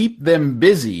will keep them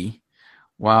busy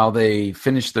while they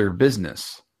finish their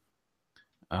business.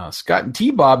 Scott and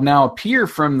T-Bob now appear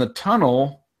from the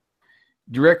tunnel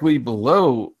directly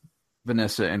below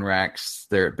Vanessa and Rax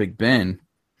there at Big Ben.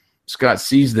 Scott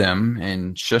sees them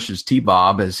and shushes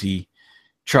T-Bob as he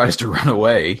tries to run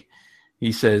away.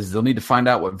 He says they'll need to find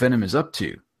out what Venom is up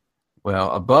to.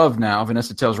 Well, above now,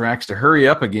 Vanessa tells Rax to hurry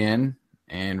up again,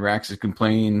 and Rax is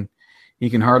complaining he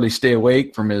can hardly stay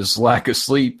awake from his lack of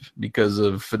sleep because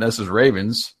of Vanessa's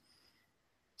ravens.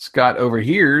 Scott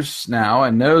overhears now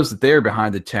and knows that they're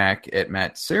behind the attack at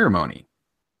Matt's ceremony.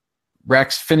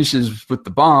 Rax finishes with the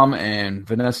bomb, and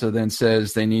Vanessa then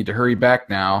says they need to hurry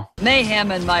back now.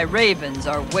 Mayhem and my ravens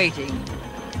are waiting.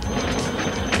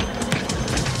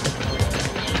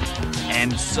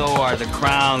 And so are the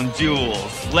crown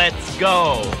jewels. Let's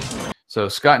go. So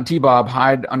Scott and T-Bob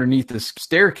hide underneath the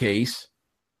staircase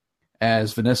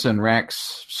as Vanessa and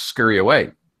Rax scurry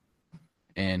away.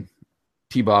 And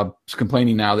T-Bob's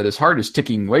complaining now that his heart is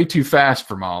ticking way too fast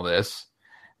from all this.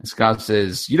 And Scott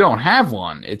says, you don't have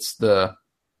one. It's the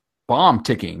bomb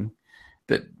ticking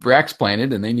that Rax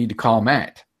planted, and they need to call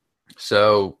Matt.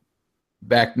 So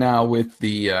back now with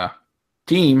the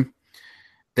team,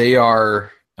 they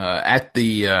are at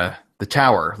the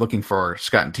tower looking for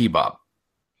Scott and T-Bob.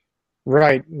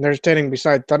 Right. They're standing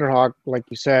beside Thunderhawk, like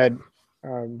you said.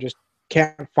 Just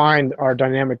can't find our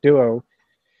dynamic duo.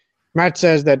 Matt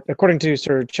says that according to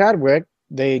Sir Chadwick,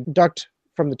 they ducked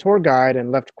from the tour guide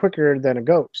and left quicker than a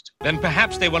ghost. Then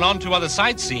perhaps they went on to other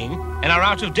sightseeing and are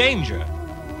out of danger.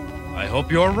 I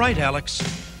hope you're right, Alex,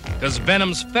 because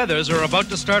Venom's feathers are about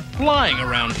to start flying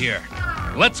around here.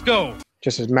 Let's go.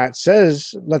 Just as Matt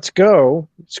says, let's go,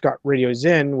 Scott radios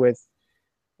in with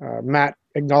Matt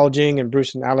acknowledging and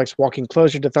Bruce and Alex walking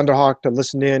closer to Thunderhawk to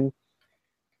listen in.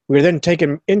 We're then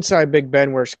taken inside Big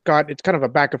Ben where Scott, it's kind of a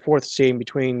back and forth scene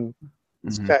between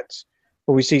sets,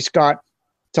 where we see Scott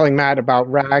telling Matt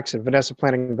about Rax and Vanessa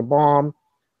planting the bomb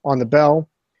on the bell.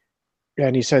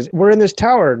 And he says, we're in this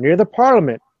tower near the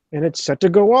Parliament, and it's set to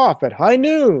go off at high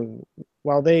noon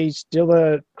while they steal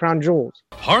the crown jewels.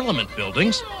 Parliament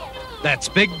buildings? That's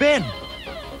Big Ben.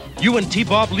 You and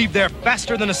T-Bob leave there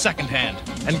faster than a second hand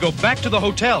and go back to the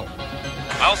hotel.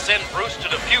 I'll send Bruce to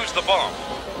defuse the bomb.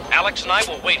 Alex and I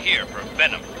will wait here for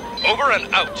Venom. Over and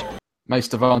out. Nice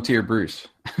to volunteer, Bruce.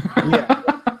 Yeah.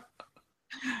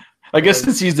 I guess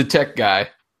since he's the tech guy.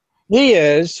 He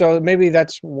is, so maybe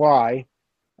that's why.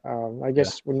 I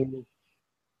guess when you...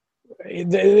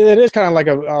 It is kind of like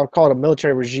I'll call it a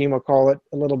military regime, I'll call it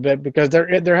a little bit, because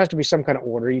there has to be some kind of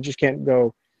order. You just can't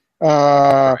go,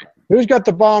 who's got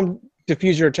the bomb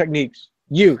diffuser techniques?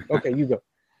 You. Okay, you go.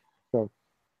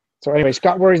 So anyway,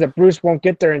 Scott worries that Bruce won't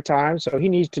get there in time, so he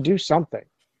needs to do something.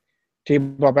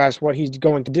 T-Bob asks what he's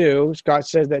going to do. Scott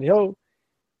says that he'll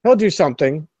do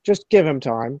something. Just give him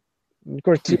time. And of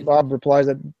course, T-Bob replies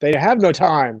that they have no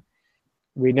time.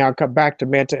 We now cut back to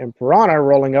Manta and Piranha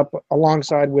rolling up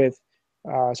alongside with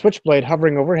Switchblade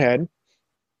hovering overhead.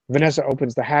 Vanessa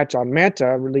opens the hatch on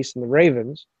Manta, releasing the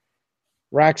Ravens.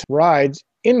 Rax rides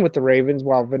in with the Ravens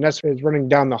while Vanessa is running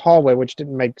down the hallway, which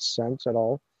didn't make sense at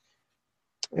all.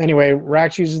 Anyway,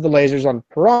 Rax uses the lasers on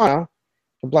Piranha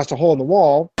to blast a hole in the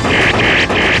wall. Go,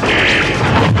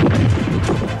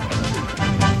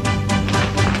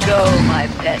 my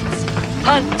pets.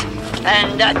 Hunt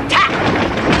and attack!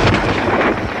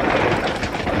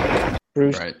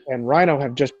 Bruce and Rhino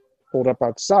have just pulled up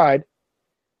outside,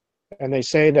 and they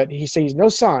say that he sees no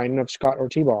sign of Scott or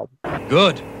T-Bob.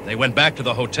 Good. They went back to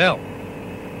the hotel.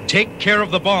 Take care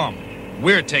of the bomb.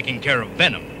 We're taking care of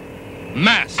Venom.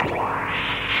 Mask!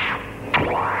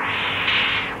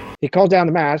 He calls down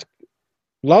the mask.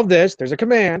 Love this. There's a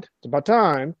command. It's about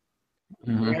time.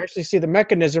 We actually see the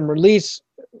mechanism release,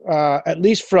 at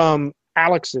least from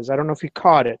Alex's. I don't know if you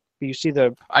caught it, but you see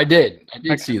the... I did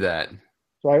see that.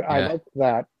 So I like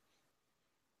that.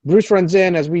 Bruce runs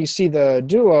in as we see the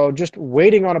duo just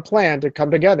waiting on a plan to come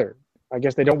together. I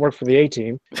guess they don't work for the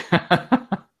A-Team.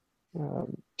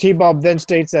 T-Bob then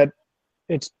states that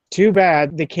it's too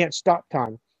bad they can't stop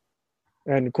time.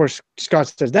 And, of course,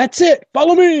 Scott says, that's it,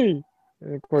 follow me.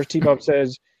 And, of course, T-Bob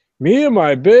says, me and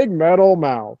my big metal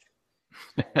mouth.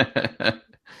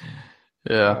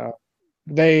 Yeah.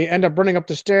 They end up running up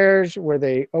the stairs where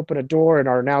they open a door and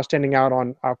are now standing out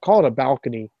on, I'll call it a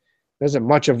balcony. There isn't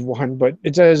much of one, but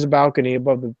it says a balcony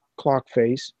above the clock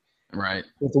face. Right.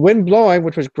 With the wind blowing,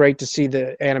 which was great to see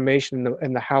the animation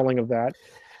and the howling of that.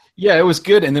 Yeah, it was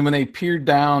good. And then when they peered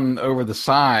down over the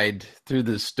side through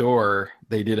this door,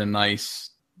 they did a nice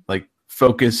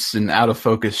focus and out of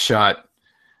focus shot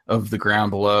of the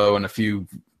ground below and a few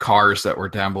cars that were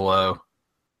down below.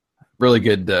 Really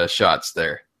good shots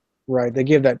there. Right. They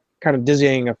give that kind of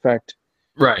dizzying effect.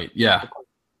 Right, yeah.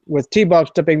 With T-Bob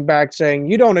stepping back saying,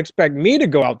 you don't expect me to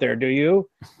go out there, do you?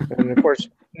 And, of course,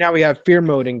 now we have fear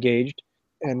mode engaged.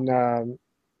 And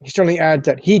he certainly adds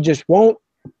that he just won't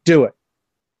do it.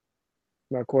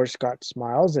 And, of course, Scott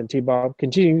smiles and T-Bob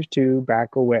continues to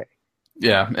back away.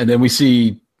 Yeah, and then we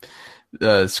see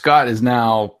Scott is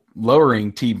now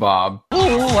lowering T-Bob.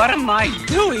 Oh, what am I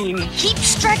doing? Keep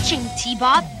stretching,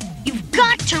 T-Bob. You've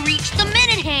got to reach the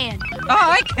minute hand. Oh,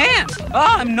 I can't. Oh,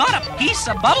 I'm not a piece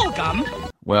of bubblegum.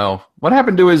 Well, what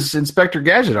happened to his Inspector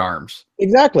Gadget arms?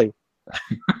 Exactly.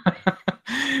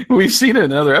 We've seen it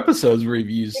in other episodes where he's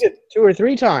used it 2 or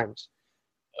 3 times.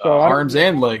 So arms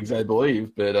and legs, I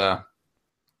believe. But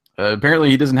apparently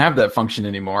he doesn't have that function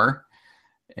anymore.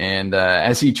 And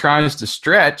as he tries to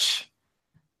stretch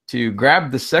to grab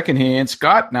the second hand,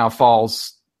 Scott now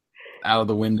falls out of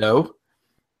the window.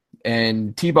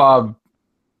 And T-Bob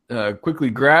quickly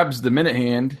grabs the minute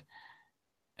hand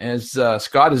as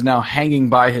Scott is now hanging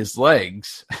by his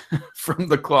legs from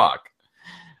the clock.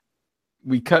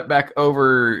 we cut back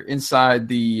over inside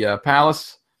the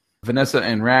palace. Vanessa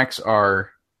and Rax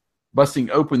are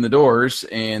busting open the doors,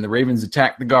 and the Ravens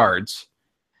attack the guards.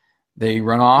 They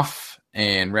run off,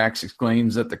 and Rax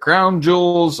exclaims that the crown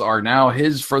jewels are now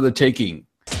his for the taking.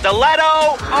 Stiletto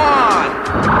on!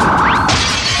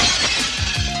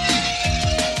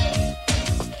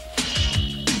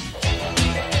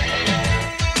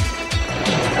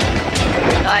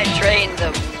 I trained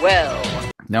them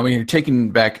well. Now we are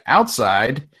taken back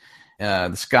outside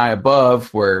the sky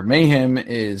above, where Mayhem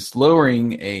is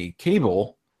lowering a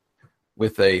cable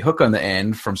with a hook on the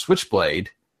end from Switchblade.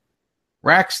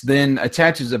 Rax then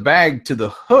attaches a bag to the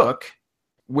hook,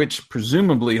 which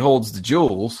presumably holds the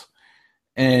jewels.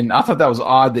 And I thought that was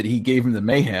odd that he gave him the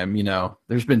Mayhem. You know,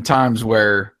 there's been times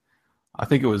where I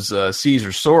think it was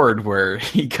Caesar's sword where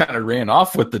he kind of ran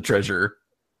off with the treasure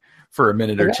for a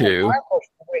minute or two. The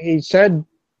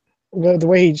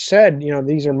way he said, you know,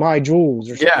 these are my jewels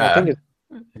or something. Yeah, I think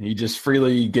he just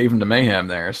freely gave him to Mayhem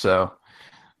there, so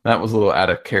that was a little out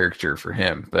of character for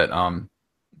him. But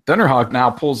Thunderhawk now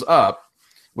pulls up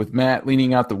with Matt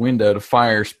leaning out the window to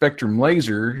fire Spectrum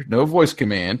Laser, no voice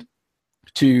command,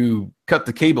 to cut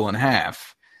the cable in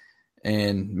half.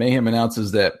 And Mayhem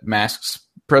announces that M.A.S.K's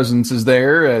presence is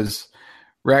there as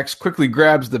Rax quickly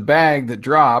grabs the bag that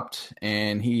dropped,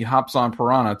 and he hops on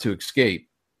Piranha to escape.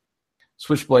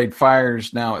 Switchblade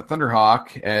fires now at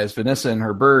Thunderhawk as Vanessa and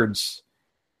her birds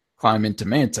climb into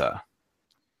Manta.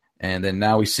 And then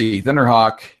now we see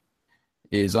Thunderhawk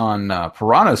is on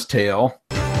Piranha's tail.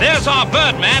 There's our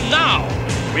Birdman now.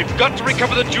 We've got to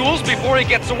recover the jewels before he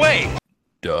gets away.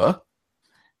 Duh.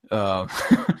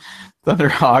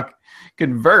 Thunderhawk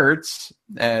converts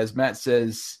as Matt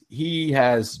says he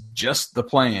has just the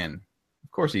plan.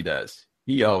 Of course he does.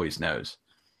 He always knows.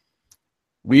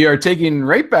 We are taking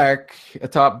right back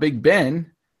atop Big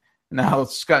Ben. Now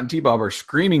Scott and T-Bob are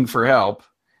screaming for help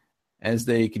as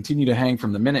they continue to hang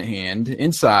from the minute hand.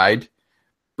 Inside,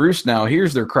 Bruce now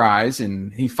hears their cries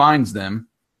and he finds them.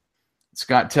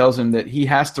 Scott tells him that he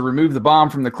has to remove the bomb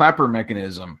from the clapper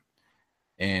mechanism.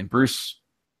 And Bruce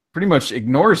pretty much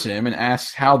ignores him and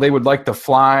asks how they would like to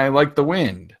fly like the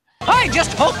wind. I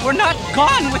just hope we're not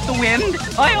gone with the wind.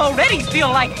 I already feel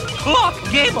like Clark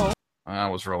Gable. I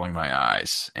was rolling my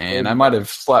eyes, and I might have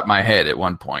slapped my head at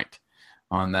one point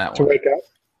on that to one. wake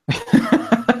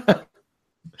up.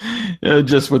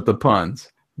 Just with the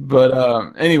puns.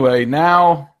 But anyway,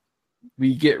 now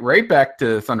we get right back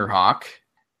to Thunderhawk,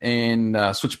 and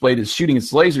Switchblade is shooting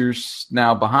its lasers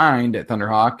now behind at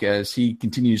Thunderhawk as he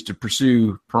continues to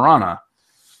pursue Piranha.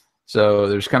 So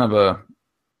there's kind of a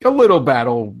little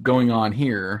battle going on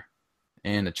here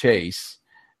and a chase.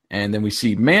 And then we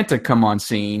see Manta come on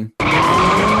scene.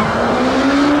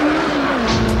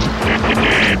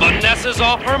 Vanessa's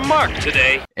off her mark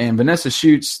today. And Vanessa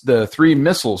shoots the 3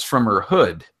 missiles from her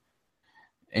hood.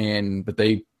 But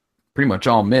they pretty much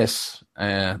all miss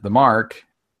the mark.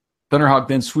 Thunderhawk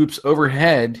then swoops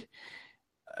overhead.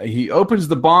 He opens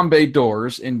the bomb bay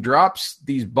doors and drops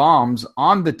these bombs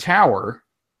on the tower,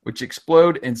 which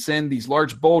explode and send these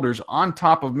large boulders on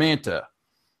top of Manta.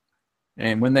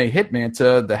 And when they hit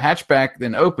Manta, the hatchback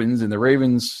then opens and the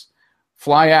Ravens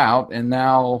fly out and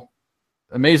now,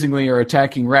 amazingly, are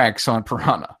attacking Rax on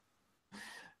Piranha.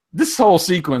 This whole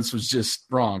sequence was just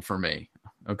wrong for me,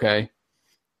 okay?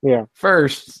 Yeah.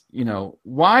 First,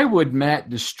 why would Matt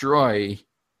destroy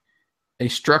a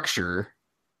structure,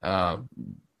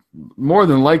 more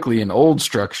than likely an old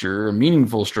structure, a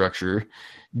meaningful structure,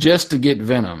 just to get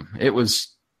Venom? It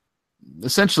was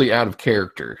essentially out of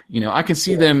character. I can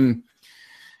see them...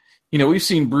 we've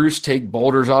seen Bruce take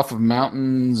boulders off of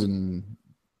mountains and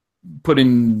put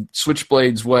in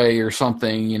Switchblade's way or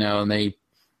something, and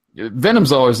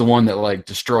Venom's always the one that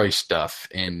destroys stuff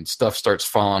and stuff starts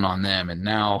falling on them. And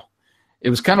now it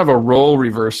was kind of a role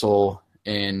reversal,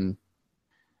 and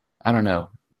I don't know,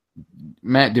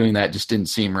 Matt doing that just didn't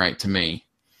seem right to me.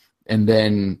 And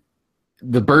then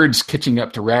the birds catching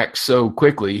up to Rax so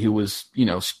quickly, who was,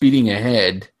 speeding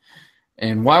ahead.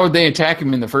 And why would they attack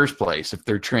him in the first place if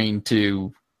they're trained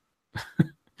to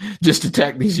just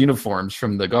attack these uniforms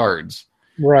from the guards?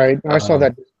 Right. I saw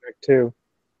that disconnect too.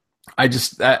 I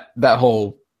just, that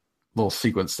whole little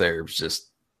sequence there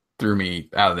just threw me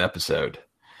out of the episode.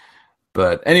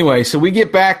 But anyway, so we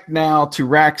get back now to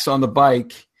Rax on the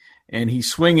bike, and he's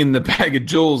swinging the bag of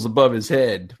jewels above his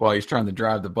head while he's trying to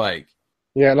drive the bike.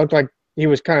 Yeah, it looked like he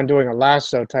was kind of doing a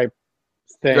lasso type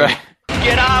thing. Right.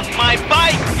 Get off my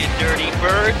bike, you dirty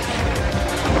bird.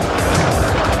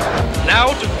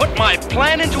 Now to put my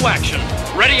plan into action.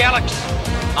 Ready, Alex?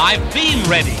 I've been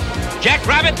ready.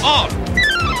 Jackrabbit on.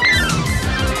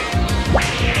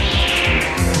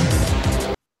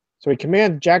 So we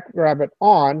command Jackrabbit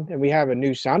on, and we have a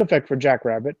new sound effect for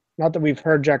Jackrabbit. Not that we've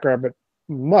heard Jackrabbit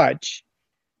much,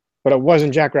 but it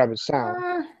wasn't Jackrabbit's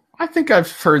sound. I think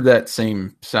I've heard that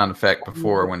same sound effect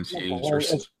before when it's used, or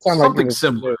something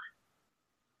similar.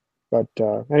 But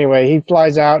anyway, he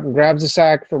flies out and grabs the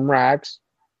sack from Rax.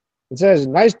 It says,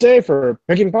 "Nice day for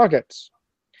picking pockets."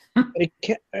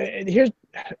 Here's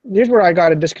where I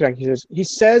got a disconnect. He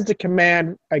says the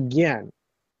command again.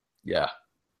 Yeah.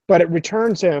 But it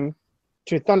returns him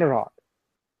to Thunderhawk.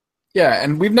 Yeah,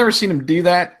 and we've never seen him do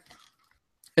that.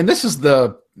 And this is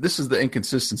the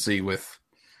inconsistency with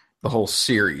the whole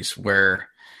series, where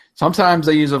sometimes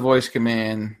they use a voice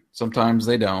command, sometimes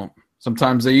they don't.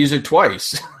 Sometimes they use it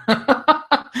twice.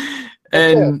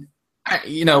 And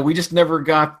we just never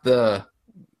got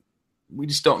we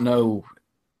just don't know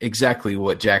exactly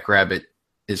what Jackrabbit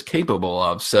is capable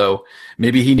of. So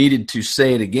maybe he needed to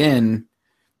say it again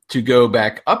to go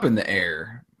back up in the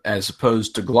air as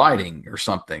opposed to gliding or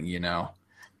something,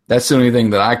 That's the only thing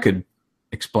that I could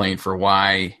explain for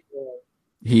why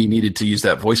he needed to use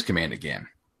that voice command again.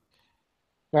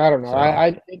 I don't know.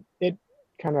 So, it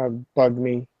kind of bugged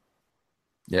me.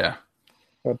 Yeah.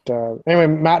 But anyway,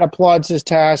 Matt applauds his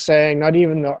task, saying not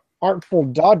even the artful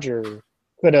Dodger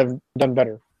could have done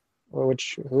better,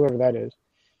 whoever that is.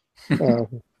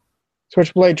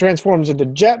 Switchblade transforms into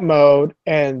jet mode,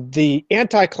 and the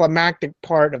anticlimactic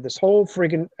part of this whole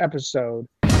freaking episode.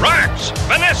 Rax,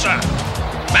 Vanessa,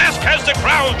 M.A.S.K has the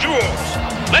crown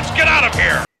jewels. Let's get out of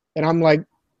here. And I'm like,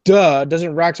 duh,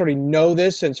 doesn't Rax already know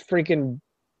this since freaking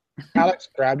Alex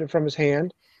grabbed it from his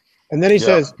hand? And then he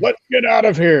says, "Let's get out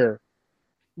of here."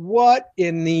 What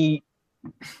in the...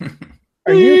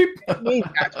 Are you kidding me?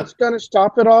 That's what's going to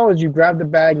stop it all? Is you grab the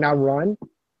bag, now run?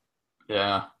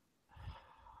 Yeah.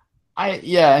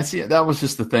 See, that was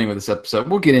just the thing with this episode.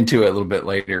 We'll get into it a little bit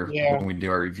later when we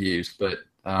do our reviews, but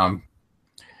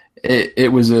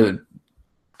it was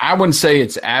I wouldn't say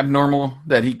it's abnormal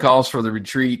that he calls for the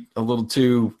retreat a little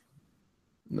too,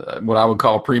 what I would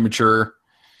call premature,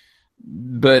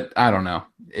 but I don't know.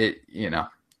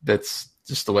 That's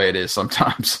just the way it is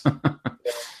sometimes. But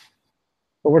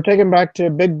we're taken back to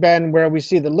Big Ben, where we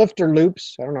see the lifter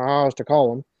loops. I don't know how else to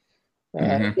call them.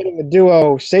 Getting the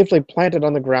duo safely planted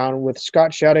on the ground, with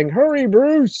Scott shouting, "Hurry,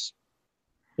 Bruce!"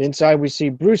 Inside, we see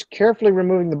Bruce carefully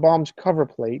removing the bomb's cover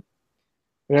plate.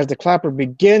 And as the clapper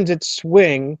begins its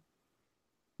swing,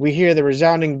 we hear the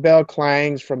resounding bell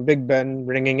clangs from Big Ben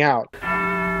ringing out.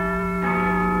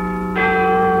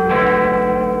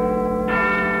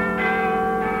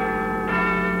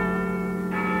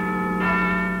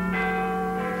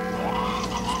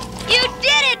 You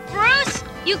did it, Bruce!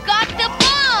 You got the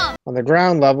bomb! On the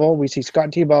ground level, we see Scott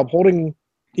and T-Bob holding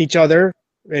each other,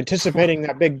 anticipating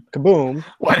that big kaboom.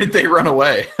 Why did they run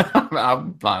away? I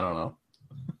don't know.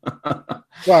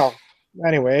 Well,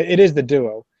 anyway, it is the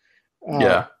duo.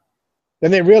 Yeah.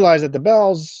 Then they realize that the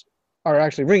bells are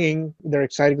actually ringing. They're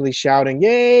excitedly shouting,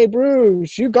 "Yay,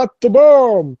 Bruce, you got the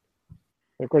bomb!"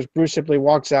 And of course, Bruce simply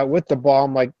walks out with the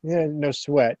bomb like, no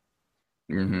sweat.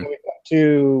 Mm-hmm. We got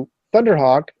to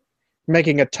Thunderhawk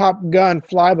making a Top Gun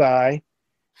flyby,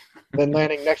 then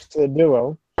landing next to the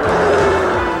duo.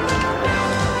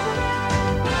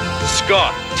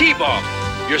 Scott, T-Bob,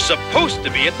 you're supposed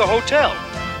to be at the hotel.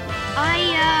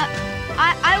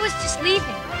 I was just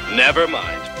leaving. Never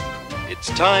mind. It's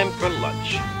time for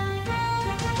lunch.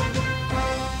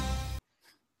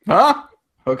 Huh?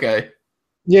 Okay.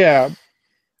 Yeah.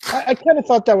 I kind of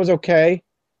thought that was okay.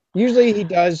 Usually he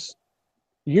does,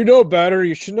 "You know better,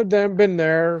 you shouldn't have been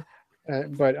there."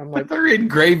 But I'm like... But they're in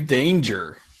grave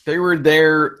danger. They were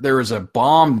there. There was a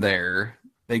bomb there.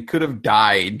 They could have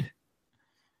died.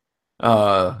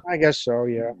 I guess so,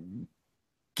 yeah.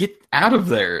 Get out of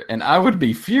there, and I would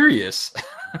be furious.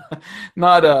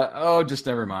 Not just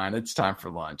never mind. It's time for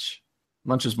lunch.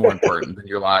 Lunch is more important than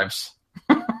your lives.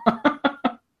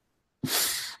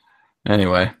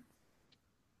 Anyway.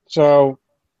 So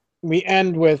we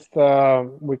end with,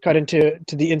 we cut into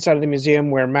the inside of the museum,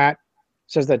 where Matt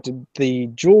says that the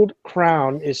jeweled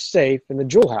crown is safe in the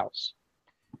jewel house.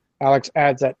 Alex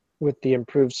adds that with the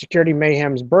improved security,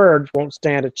 Mayhem's birds won't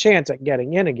stand a chance at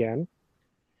getting in again.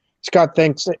 Scott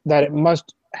thinks that it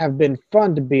must have been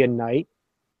fun to be a knight.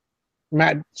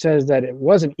 Matt says that it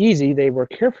wasn't easy. They were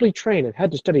carefully trained and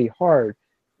had to study hard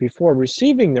before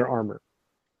receiving their armor.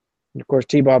 And of course,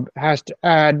 T-Bob has to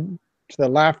add to the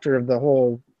laughter of the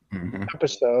whole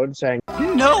episode, saying,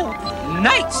 "No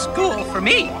night school for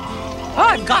me.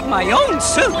 I've got my own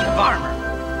suit of armor."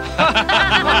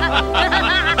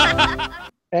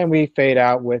 And we fade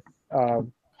out with a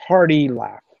hearty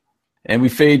laugh. And we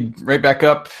fade right back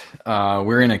up.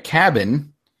 We're in a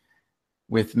cabin,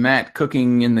 With Matt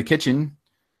cooking in the kitchen,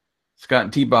 Scott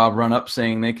and T-Bob run up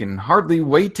saying they can hardly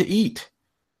wait to eat.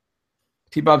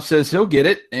 T-Bob says he'll get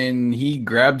it, and he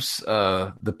grabs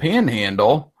the pan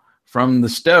handle from the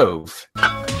stove.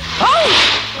 Oh!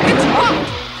 It's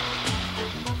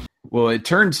hot! Well, it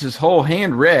turns his whole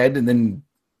hand red, and then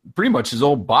pretty much his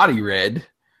whole body red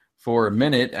for a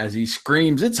minute as he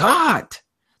screams, "It's hot!"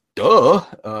 Duh.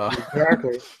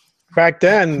 Exactly. Back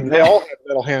then, they all had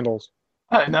metal handles.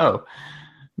 I know.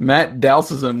 Matt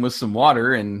douses him with some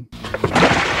water and...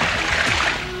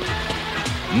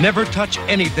 Never touch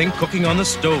anything cooking on the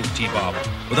stove, T-Bob,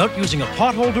 without using a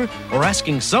pot holder or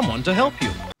asking someone to help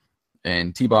you.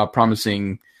 And T-Bob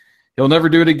promising he'll never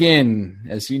do it again,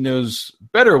 as he knows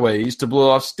better ways to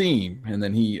blow off steam. And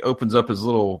then he opens up his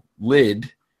little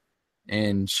lid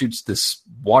and shoots this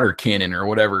water cannon or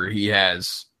whatever he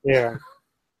has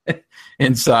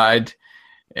inside.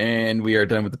 And we are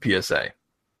done with the PSA.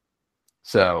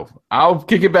 So I'll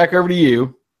kick it back over to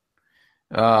you.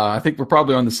 I think we're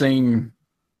probably on the same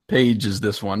page as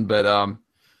this one, but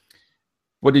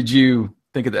what did you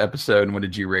think of the episode, and what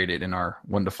did you rate it in our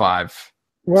 1 to 5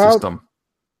 system?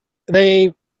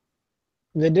 They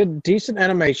did decent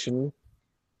animation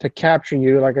to capture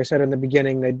you. Like I said in the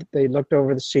beginning, they looked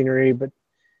over the scenery, but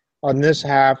on this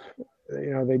half,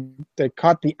 they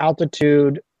caught the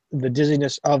altitude, the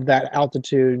dizziness of that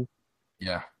altitude.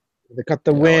 Yeah. They cut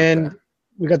the wind. Like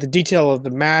we got the detail of the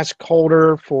mask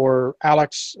holder for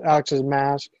Alex's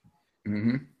mask.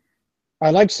 Mm-hmm.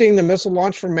 I like seeing the missile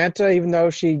launch from Manta, even though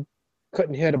she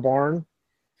couldn't hit a barn.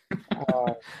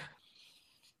 That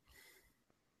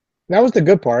was the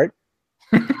good part.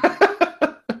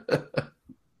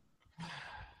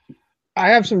 I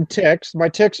have some ticks. My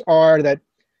ticks are that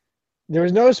there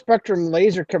was no Spectrum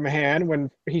laser command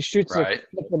when he shoots the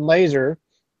flipping laser.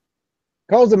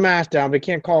 Calls the mask down, but he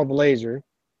can't call the laser.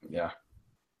 Yeah.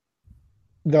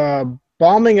 The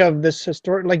bombing of this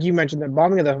historic, like you mentioned, the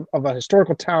bombing of a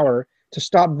historical tower to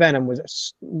stop Venom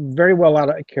was very well out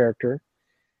of character.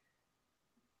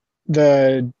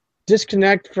 The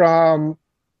disconnect from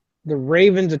the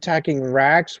Ravens attacking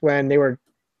Rax when they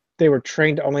were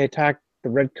trained to only attack the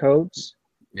red coats.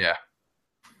 Yeah.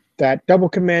 That double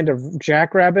command of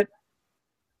Jackrabbit.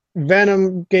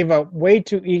 Venom gave up way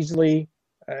too easily,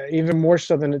 even more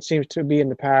so than it seems to be in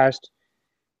the past.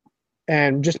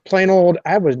 And just plain old,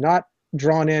 I was not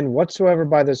drawn in whatsoever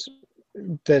by this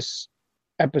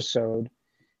episode.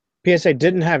 PSA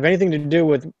didn't have anything to do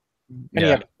with any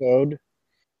episode.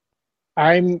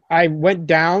 I went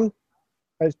down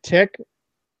a tick,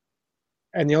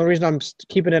 and the only reason I'm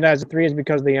keeping it as a 3 is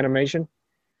because of the animation.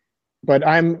 But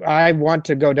I want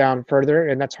to go down further,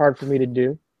 and that's hard for me to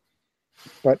do.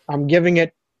 But I'm giving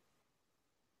it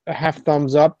a half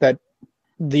thumbs up that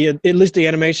at least the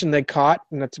animation they caught,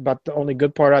 and that's about the only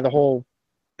good part of the whole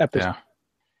episode. Yeah.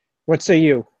 What say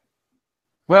you?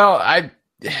 Well,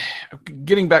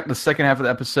 getting back to the second half of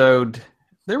the episode,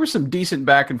 there was some decent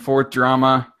back and forth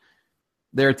drama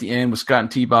there at the end with Scott and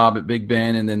T-Bob at Big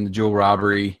Ben, and then the jewel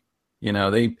robbery.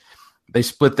 They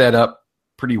split that up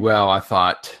pretty well, I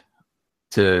thought,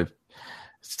 to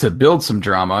build some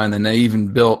drama, and then they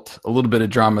even built a little bit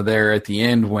of drama there at the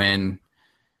end when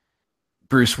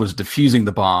Bruce was defusing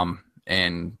the bomb,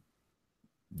 and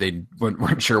they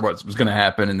weren't sure what was going to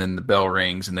happen, and then the bell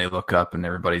rings, and they look up, and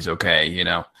everybody's okay,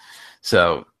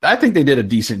 So I think they did a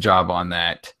decent job on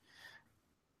that.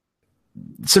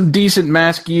 Some decent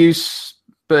mask use,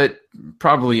 but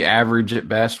probably average at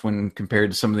best when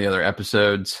compared to some of the other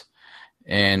episodes.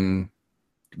 And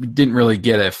we didn't really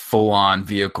get a full-on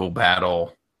vehicle battle,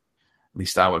 at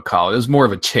least I would call it. It was more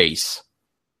of a chase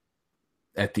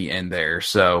at the end there.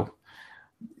 So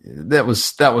that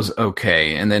was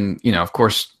okay. And then, of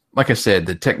course, like I said,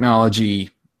 the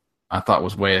technology I thought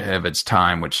was way ahead of its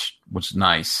time, which was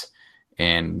nice.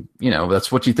 And,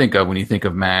 that's what you think of when you think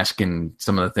of M.A.S.K and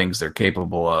some of the things they're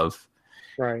capable of.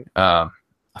 Right.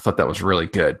 I thought that was really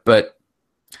good. But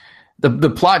the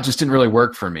plot just didn't really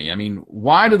work for me. I mean,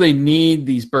 why do they need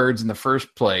these birds in the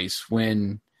first place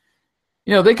when,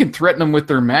 they can threaten them with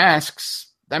their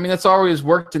masks? I mean, that's always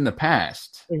worked in the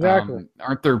past. Exactly.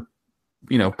 Aren't their,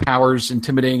 powers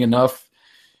intimidating enough?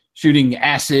 Shooting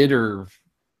acid or,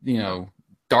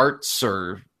 darts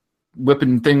or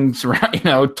whipping things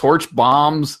around, torch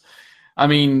bombs. I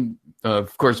mean,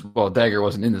 of course, Dagger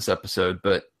wasn't in this episode,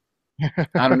 but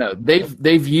I don't know.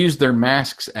 They've used their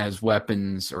masks as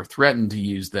weapons or threatened to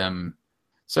use them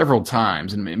several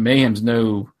times. And Mayhem's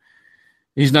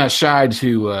he's not shy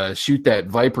to shoot that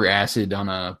viper acid on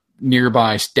a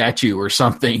nearby statue or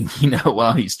something,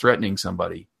 while he's threatening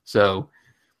somebody. So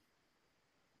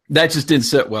that just didn't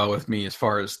sit well with me as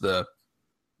far as the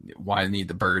why need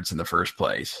the birds in the first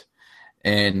place.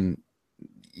 And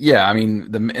yeah, I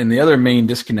mean, the other main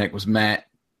disconnect was Matt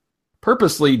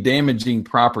purposely damaging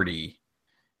property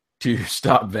to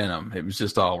stop Venom. It was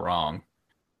just all wrong.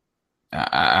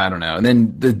 I don't know. And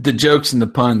then the jokes and the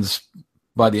puns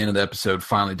by the end of the episode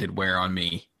finally did wear on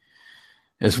me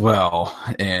as well.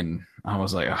 And I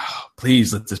was like, oh,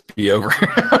 please let this be over.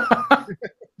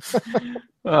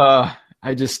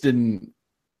 I just didn't.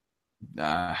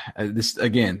 This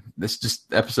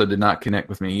episode did not connect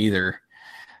with me either.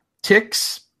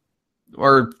 Ticks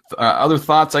or other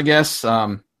thoughts, I guess.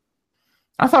 I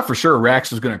thought for sure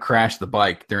Rax was going to crash the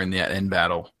bike during the end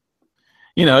battle.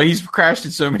 You know, he's crashed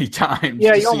it so many times.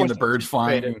 Yeah, seeing the birds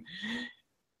flying,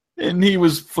 and he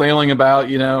was flailing about.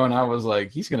 You know, and I was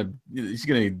like, he's gonna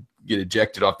get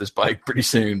ejected off this bike pretty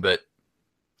soon. But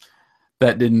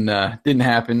that didn't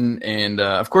happen. And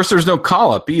of course, there's no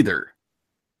call up either.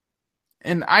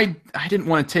 And I didn't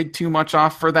want to take too much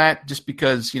off for that, just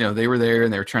because, you know, they were there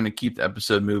and they were trying to keep the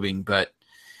episode moving. But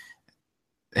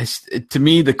to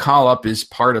me, the call up is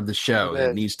part of the show.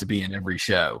 It needs to be in every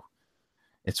show.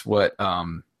 It's what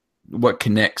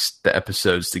connects the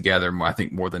episodes together, I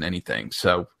think, more than anything.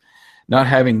 So not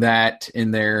having that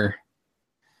in there,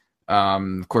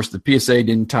 of course, the PSA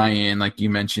didn't tie in, like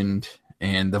you mentioned,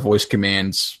 and the voice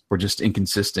commands were just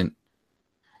inconsistent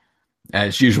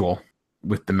as usual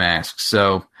with the masks.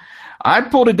 So I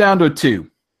pulled it down to a 2.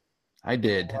 I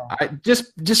did. I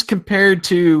just compared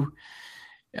to,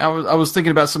 I was thinking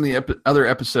about some of the other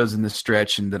episodes in this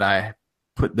stretch, and that I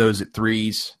put those at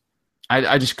 3s.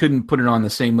 I just couldn't put it on the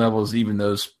same level as even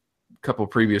those couple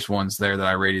previous ones there that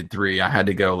I rated 3. I had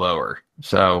to go lower.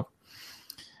 So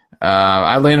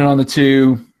I landed on the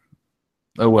 2.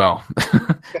 Oh well.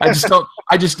 I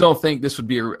just don't think this would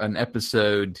be an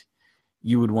episode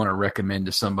you would want to recommend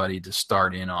to somebody to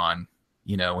start in on,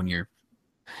 you know,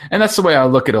 and that's the way I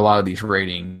look at a lot of these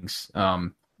ratings.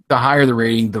 The higher the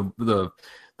rating, the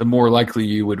more likely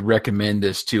you would recommend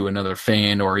this to another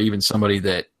fan, or even somebody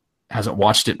that hasn't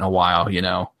watched it in a while, you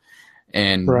know.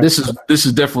 And right. This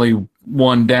is definitely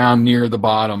one down near the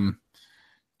bottom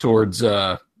towards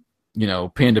you know,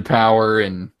 Panda Power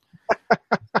and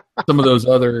some of those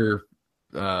other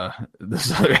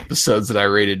episodes that I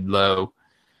rated low.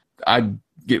 I'd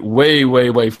get way,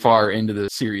 way, way far into the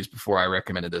series before I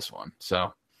recommended this one.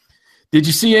 So did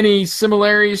you see any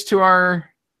similarities to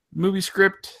our movie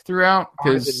script throughout?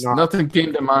 Because nothing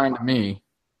came to mind to me.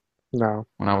 No.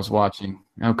 When I was watching.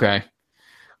 Okay.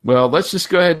 Well, let's just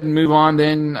go ahead and move on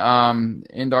then,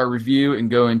 end our review and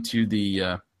go into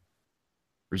the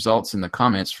results and the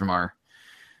comments from our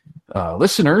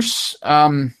listeners.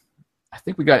 I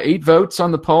think we got 8 votes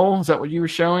on the poll. Is that what you were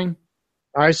showing?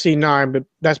 I see 9, but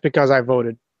that's because I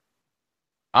voted.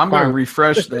 I'm going to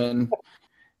refresh then.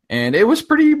 And it was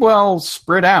pretty well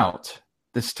spread out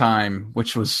this time,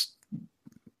 which was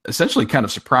essentially kind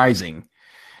of surprising.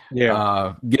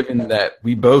 Yeah. Given that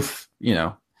we both, you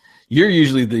know, you're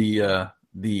usually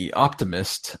the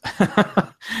optimist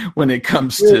when it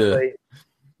comes to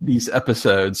these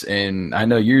episodes, and I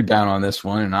know you're down on this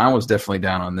one, and I was definitely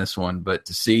down on this one. But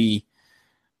to see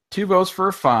 2 votes for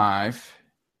a 5,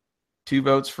 2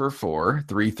 votes for a 4,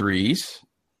 3 3s,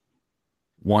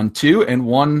 1 2, and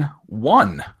 1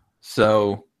 1.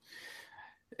 So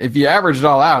if you average it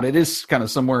all out, it is kind of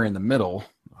somewhere in the middle,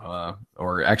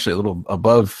 or actually a little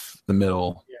above the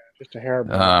middle. Yeah, just a hair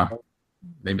above.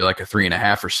 Maybe like a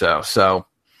 3.5 or so. So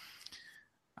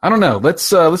I don't know. Let's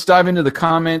dive into the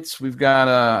comments. We've got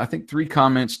I think 3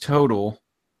 comments total.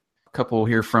 A couple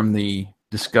here from the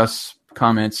discuss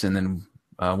comments, and then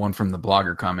one from the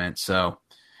blogger comments. So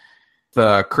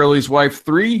Curly's wife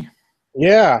 3.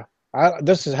 Yeah,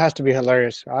 this has to be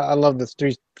hilarious. I love the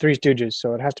Three Stooges,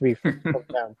 so it has to be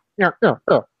down. Yeah.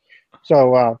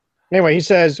 So anyway, he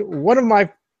says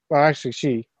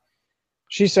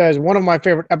she says, one of my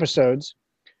favorite episodes.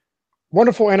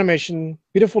 Wonderful animation,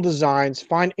 beautiful designs,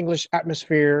 fine English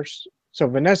atmospheres. So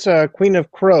Vanessa, Queen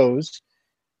of Crows,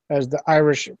 as the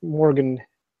Irish Morgan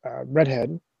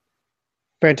redhead.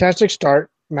 Fantastic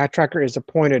start. Matt Tracker is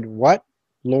appointed what?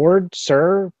 Lord,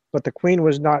 sir? But the Queen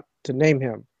was not to name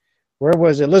him. Where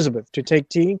was Elizabeth to take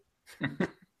tea?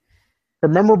 Her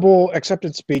memorable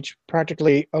acceptance speech,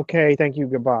 practically, okay, thank you,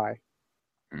 goodbye.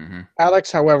 Mm-hmm.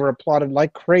 Alex, however, applauded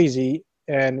like crazy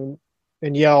and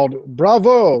yelled,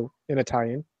 bravo, in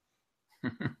Italian.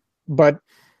 But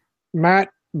Matt,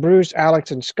 Bruce,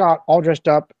 Alex, and Scott, all dressed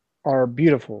up, are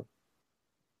beautiful.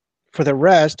 For the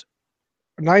rest,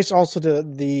 nice also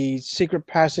the secret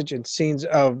passage and scenes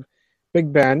of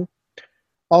Big Ben.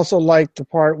 Also liked the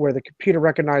part where the computer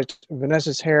recognized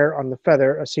Vanessa's hair on the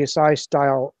feather, a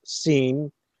CSI-style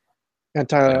scene.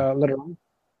 anti-literal.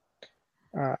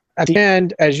 At the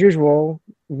end, as usual,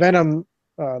 Venom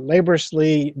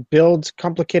laboriously builds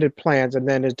complicated plans and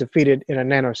then is defeated in a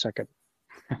nanosecond.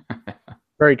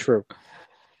 Very true.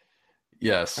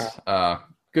 Yes.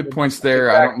 Good points there.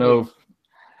 Exactly. I don't know.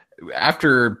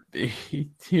 After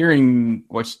hearing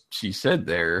what she said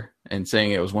there and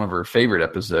saying it was one of her favorite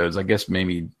episodes, I guess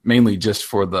mainly just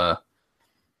for the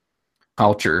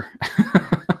culture.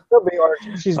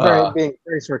 She's being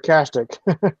very sarcastic.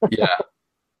 Yeah.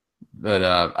 But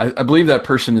I believe that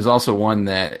person is also one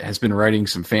that has been writing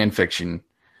some fan fiction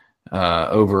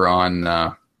over on,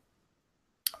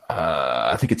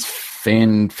 I think it's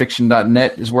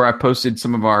fanfiction.net is where I posted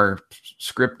some of our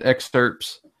script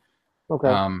excerpts. Okay.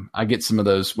 I get some of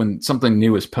those when something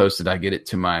new is posted. I get it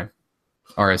to my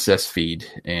RSS feed,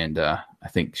 and I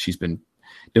think she's been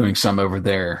doing some over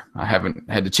there. I haven't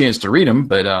had the chance to read them,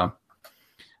 but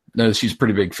no, she's a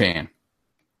pretty big fan.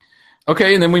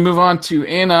 Okay, and then we move on to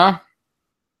Anna.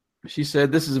 She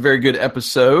said, "This is a very good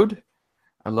episode.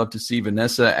 I'd love to see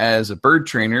Vanessa as a bird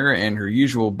trainer, and her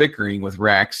usual bickering with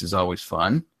Rax is always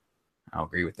fun." I'll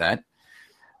agree with that.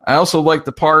 I also like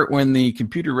the part when the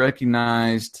computer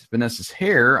recognized Vanessa's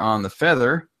hair on the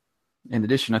feather. In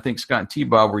addition, I think Scott and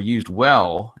T-Bob were used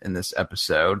well in this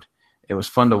episode. It was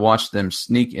fun to watch them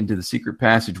sneak into the secret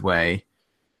passageway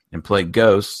and play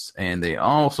ghosts, and they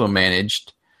also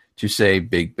managed to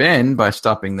save Big Ben by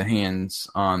stopping the hands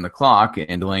on the clock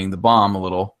and delaying the bomb a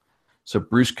little so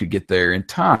Bruce could get there in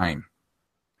time.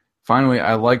 Finally,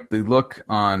 I liked the look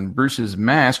on Bruce's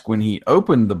mask when he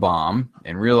opened the bomb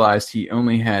and realized he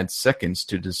only had seconds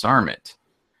to disarm it.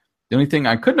 The only thing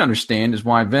I couldn't understand is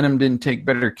why Venom didn't take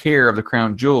better care of the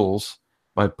crown jewels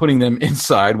by putting them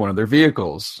inside one of their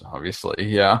vehicles, obviously,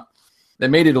 yeah. They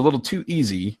made it a little too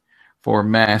easy for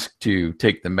M.A.S.K to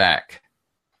take them back.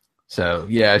 So,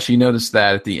 yeah, she noticed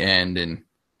that at the end. And,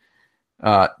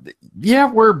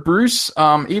 where Bruce,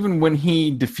 even when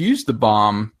he defused the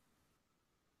bomb,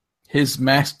 his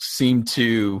mask seemed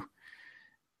to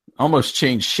almost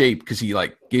change shape because he,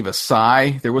 gave a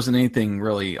sigh. There wasn't anything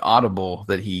really audible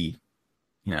that he,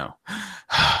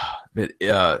 but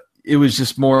it was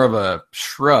just more of a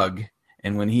shrug.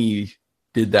 And when he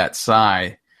did that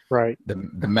sigh, right, the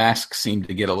mask seemed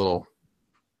to get a little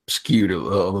skewed a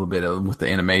little bit with the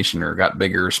animation, or got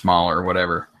bigger or smaller or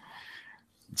whatever.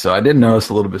 So I did notice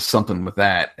a little bit something with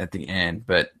that at the end,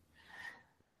 but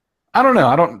I don't know.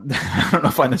 I don't know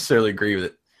if I necessarily agree with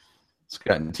it.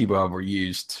 Scott and T-Bob were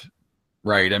used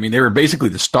right. I mean, they were basically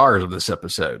the stars of this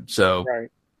episode. So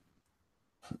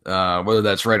right. Whether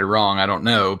that's right or wrong, I don't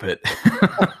know. But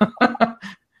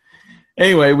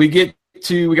anyway, we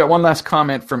got one last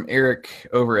comment from Eric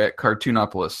over at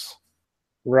Cartoonopolis.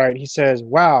 Right. He says,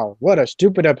 "Wow, what a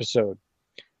stupid episode.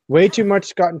 Way too much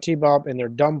Scott and T-Bob and their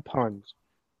dumb puns.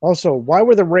 Also, why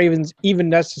were the Ravens even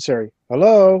necessary?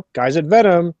 Hello, guys at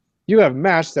Venom. You have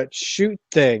masks that shoot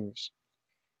things.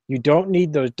 You don't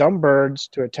need those dumb birds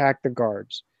to attack the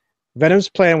guards. Venom's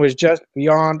plan was just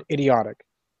beyond idiotic.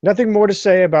 Nothing more to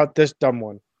say about this dumb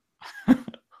one."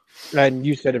 And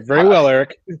you said it very well,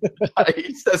 Eric.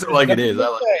 He says it like it is. I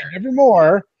like it. Never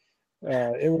more.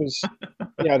 It was,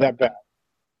 that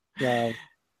bad.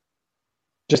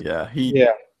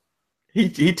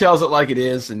 He tells it like it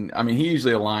is, and I mean, he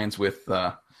usually aligns with.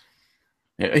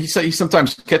 He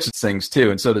sometimes catches things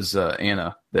too, and so does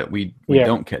Anna that we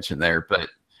don't catch in there. But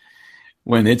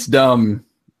when it's dumb,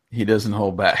 he doesn't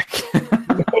hold back.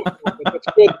 That's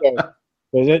good though,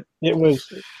 because it was.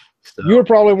 So. You were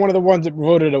probably one of the ones that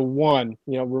voted a 1.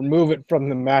 Remove it from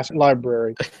the M.A.S.K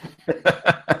library.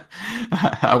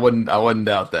 I wouldn't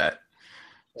doubt that.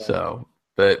 Yeah. So,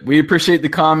 but we appreciate the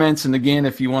comments, and again,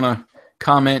 if you want to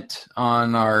comment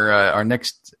on our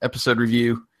next episode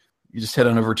review, you just head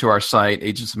on over to our site,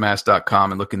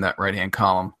 agentsofmask.com, and look in that right-hand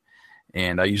column.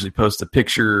 And I usually post a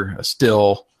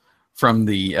still from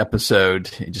the episode.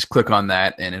 And just click on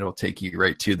that, and it'll take you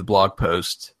right to the blog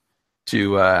post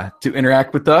to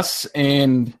interact with us.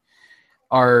 And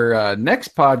our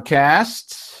next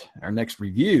podcast, our next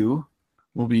review,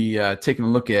 we'll be taking a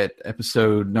look at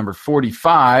episode number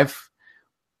 45,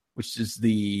 which is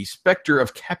the Spectre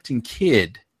of Captain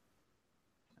Kidd.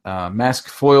 M.A.S.K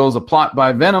foils a plot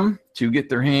by Venom to get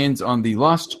their hands on the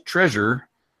lost treasure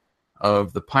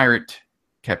of the pirate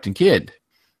Captain Kidd.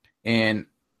 And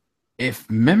if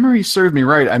memory served me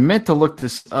right, I meant to look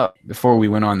this up before we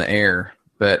went on the air,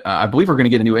 but I believe we're going to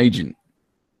get a new agent.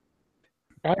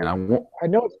 I know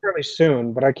it's fairly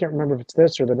soon, but I can't remember if it's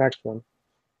this or the next one.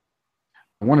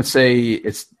 I want to say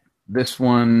it's this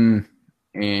one,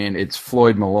 and it's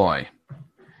Floyd Malloy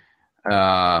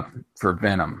for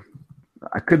Venom.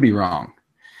 I could be wrong.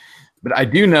 But I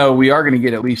do know we are going to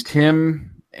get at least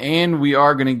him, and we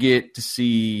are going to get to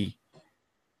see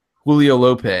Julio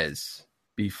Lopez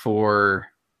before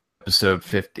episode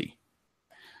 50.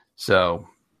 So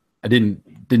I didn't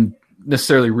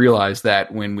necessarily realize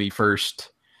that when we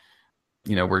first,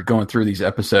 we're going through these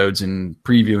episodes and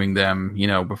previewing them,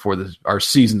 before our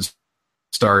seasons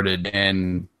started.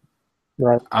 And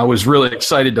right. I was really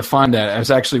excited to find that. It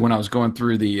was actually when I was going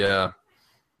through the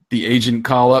agent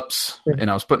call-ups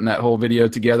and I was putting that whole video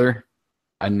together,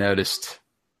 I noticed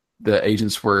the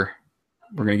agents we're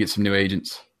going to get some new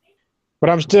agents. But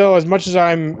I'm still, as much as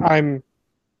I'm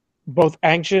both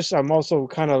anxious, I'm also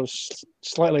kind of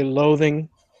slightly loathing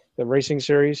the racing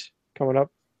series coming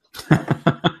up.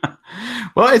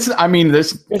 Well, it's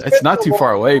not too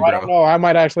far away, bro. I don't know. I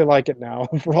might actually like it now,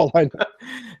 for all I know.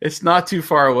 It's not too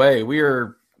far away. We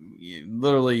are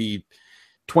literally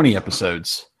 20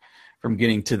 episodes from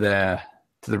getting to the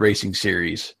racing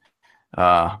series.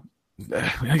 I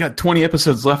got 20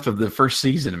 episodes left of the first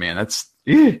season, man. It's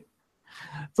a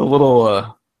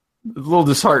little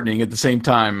disheartening. At the same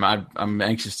time, I'm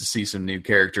anxious to see some new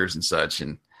characters and such.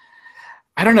 And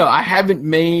I don't know. I haven't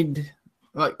made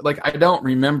like I don't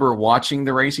remember watching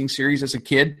the racing series as a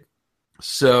kid,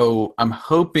 so I'm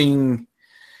hoping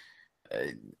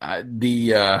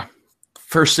the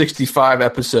first 65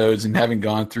 episodes and having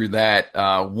gone through that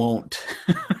won't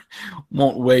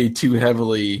weigh too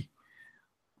heavily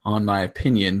on my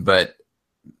opinion. But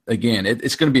again,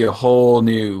 it's going to be a whole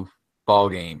new ball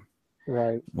game,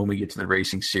 right? When we get to the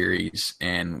racing series,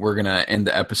 and we're going to end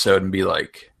the episode and be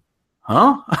like,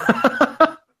 huh?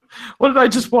 What did I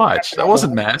just watch? That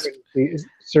wasn't M.A.S.K.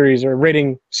 Series or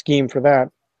rating scheme for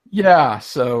that. Yeah,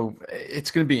 so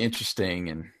it's going to be interesting,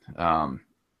 and I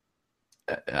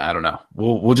don't know.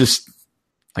 We'll just,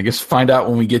 I guess, find out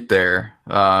when we get there.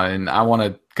 And I want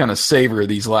to kind of savor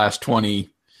these last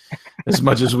 20 as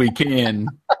much as we can,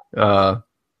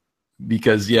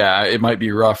 because it might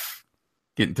be rough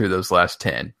getting through those last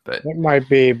 10. But it might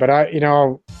be, but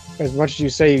as much as you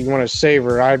say you want to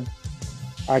savor,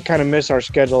 I kind of miss our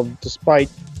schedule despite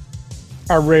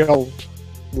our real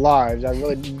lives. I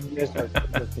really miss our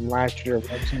schedule from last year.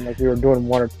 It seemed like we were doing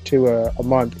one or two a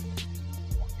month.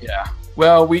 Yeah.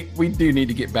 Well, we do need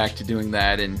to get back to doing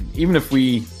that. And even if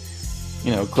we,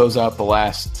 close out the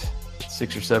last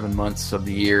 6 or 7 months of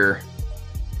the year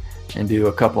and do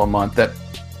a couple a month, that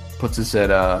puts us at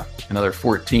another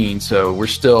 14. So we're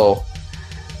still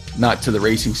not to the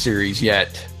racing series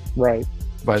yet. Right.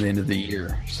 By the end of the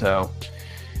year. So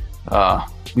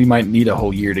we might need a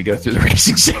whole year to go through the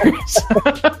racing series.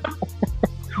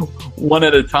 One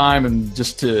at a time, and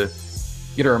just to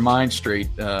get our mind straight,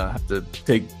 have to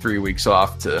take 3 weeks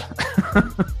off to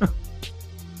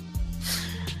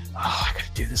I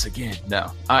gotta do this again.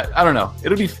 No, I don't know.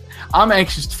 I'm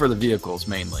anxious for the vehicles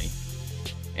mainly,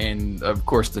 and of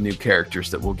course the new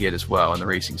characters that we'll get as well in the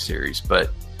racing series,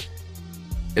 but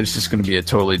it's just going to be a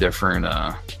totally different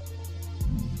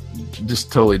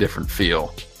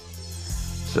feel.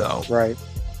 So right.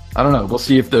 I don't know. We'll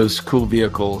see if those cool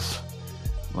vehicles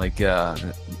like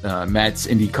Matt's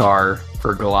Indy car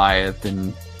for Goliath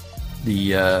and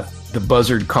the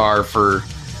Buzzard car for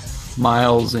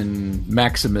Miles and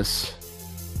Maximus.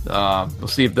 We'll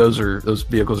see if those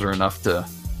vehicles are enough to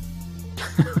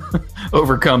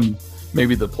overcome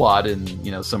maybe the plot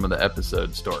and some of the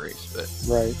episode stories. But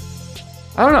right.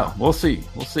 I don't know. We'll see.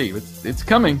 It's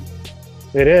coming.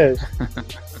 It is,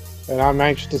 and I'm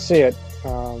anxious to see it.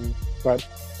 But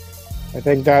I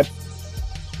think that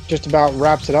just about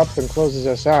wraps it up and closes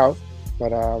us out.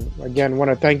 But again,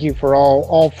 want to thank you for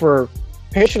all for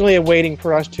patiently waiting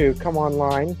for us to come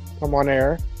on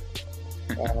air.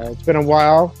 It's been a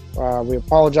while. We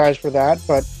apologize for that,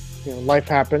 but life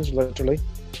happens, literally.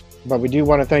 But we do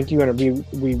want to thank you, and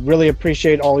we really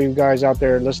appreciate all you guys out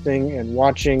there listening and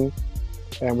watching.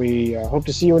 And we hope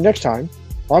to see you next time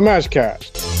on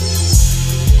MASKast.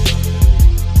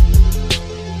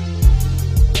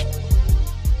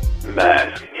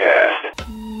 MASKast.